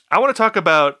want to talk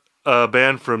about a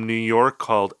band from New York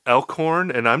called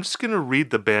Elkhorn, and I'm just going to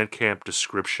read the Bandcamp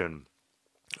description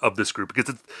of this group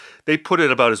because they put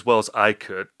it about as well as I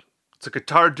could. It's a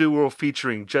guitar duo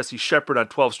featuring Jesse Shepard on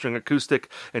 12-string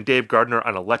acoustic and Dave Gardner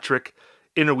on electric,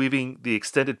 interweaving the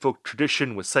extended folk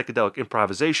tradition with psychedelic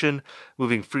improvisation,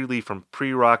 moving freely from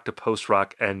pre-rock to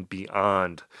post-rock and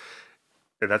beyond.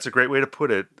 And that's a great way to put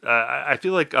it. I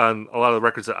feel like on a lot of the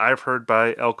records that I've heard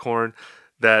by Elkhorn,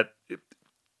 that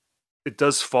it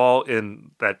does fall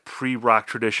in that pre-rock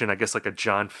tradition, I guess like a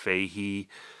John Fahey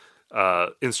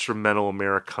instrumental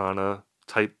Americana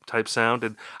type sound.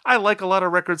 And I like a lot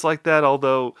of records like that,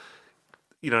 although,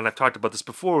 you know, and I've talked about this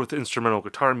before with instrumental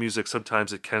guitar music,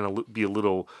 sometimes it can be a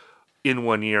little in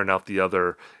one ear and out the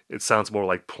other. It sounds more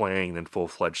like playing than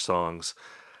full-fledged songs.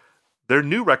 Their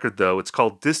new record, though, it's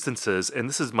called Distances, and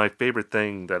this is my favorite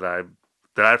thing that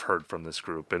I've heard from this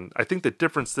group. And I think the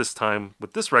difference this time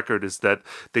with this record is that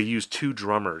they use 2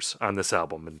 drummers on this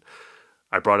album. And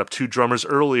I brought up 2 drummers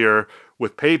earlier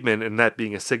with Pavement, and that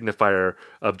being a signifier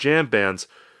of jam bands.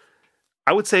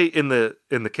 I would say in the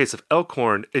case of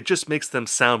Elkhorn, it just makes them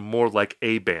sound more like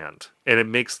a band, and it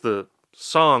makes the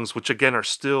songs, which again are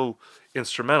still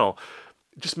instrumental,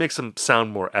 it just makes them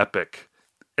sound more epic.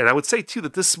 And I would say too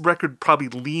that this record probably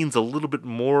leans a little bit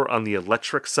more on the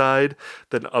electric side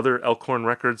than other Elkhorn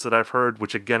records that I've heard,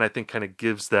 which again I think kind of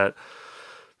gives that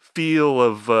feel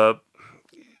of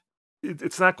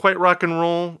it's not quite rock and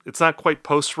roll, it's not quite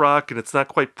post-rock, and it's not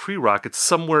quite pre-rock. It's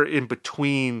somewhere in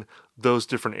between those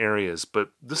different areas. But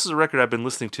this is a record I've been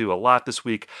listening to a lot this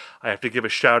week. I have to give a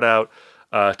shout out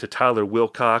to Tyler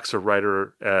Wilcox, a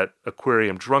writer at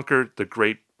Aquarium Drunkard, the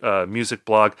great music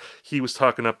blog. He was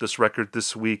talking up this record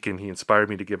this week, and he inspired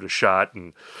me to give it a shot.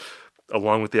 And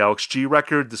along with the Alex G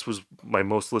record, this was my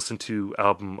most listened to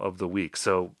album of the week.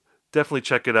 So definitely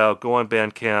check it out. Go on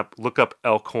Bandcamp, look up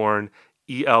Elkhorn,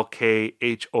 Elkhorn.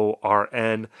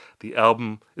 The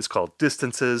album is called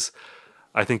Distances.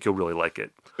 I think you'll really like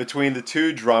it. Between the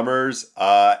 2 drummers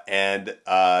and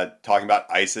talking about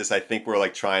ISIS, I think we're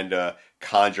like trying to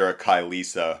conjure a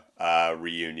Kylisa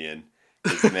reunion.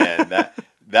 'Cause, man,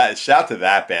 that shout to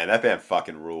that band. That band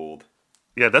fucking ruled.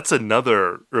 Yeah, that's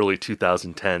another early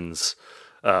 2010s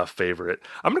favorite.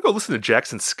 I'm gonna go listen to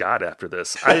Jackson Scott after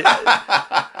this.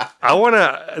 I want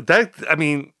to. I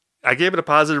mean, I gave it a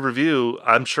positive review.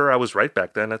 I'm sure I was right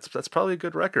back then. That's probably a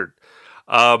good record.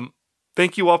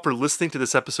 Thank you all for listening to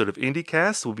this episode of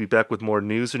IndieCast. We'll be back with more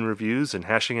news and reviews and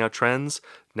hashing out trends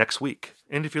next week.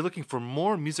 And if you're looking for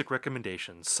more music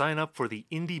recommendations, sign up for the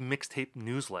Indie Mixtape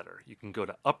newsletter. You can go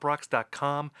to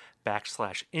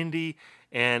uprocks.com/indie,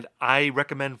 and I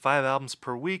recommend 5 albums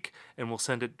per week, and we'll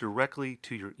send it directly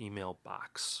to your email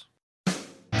box.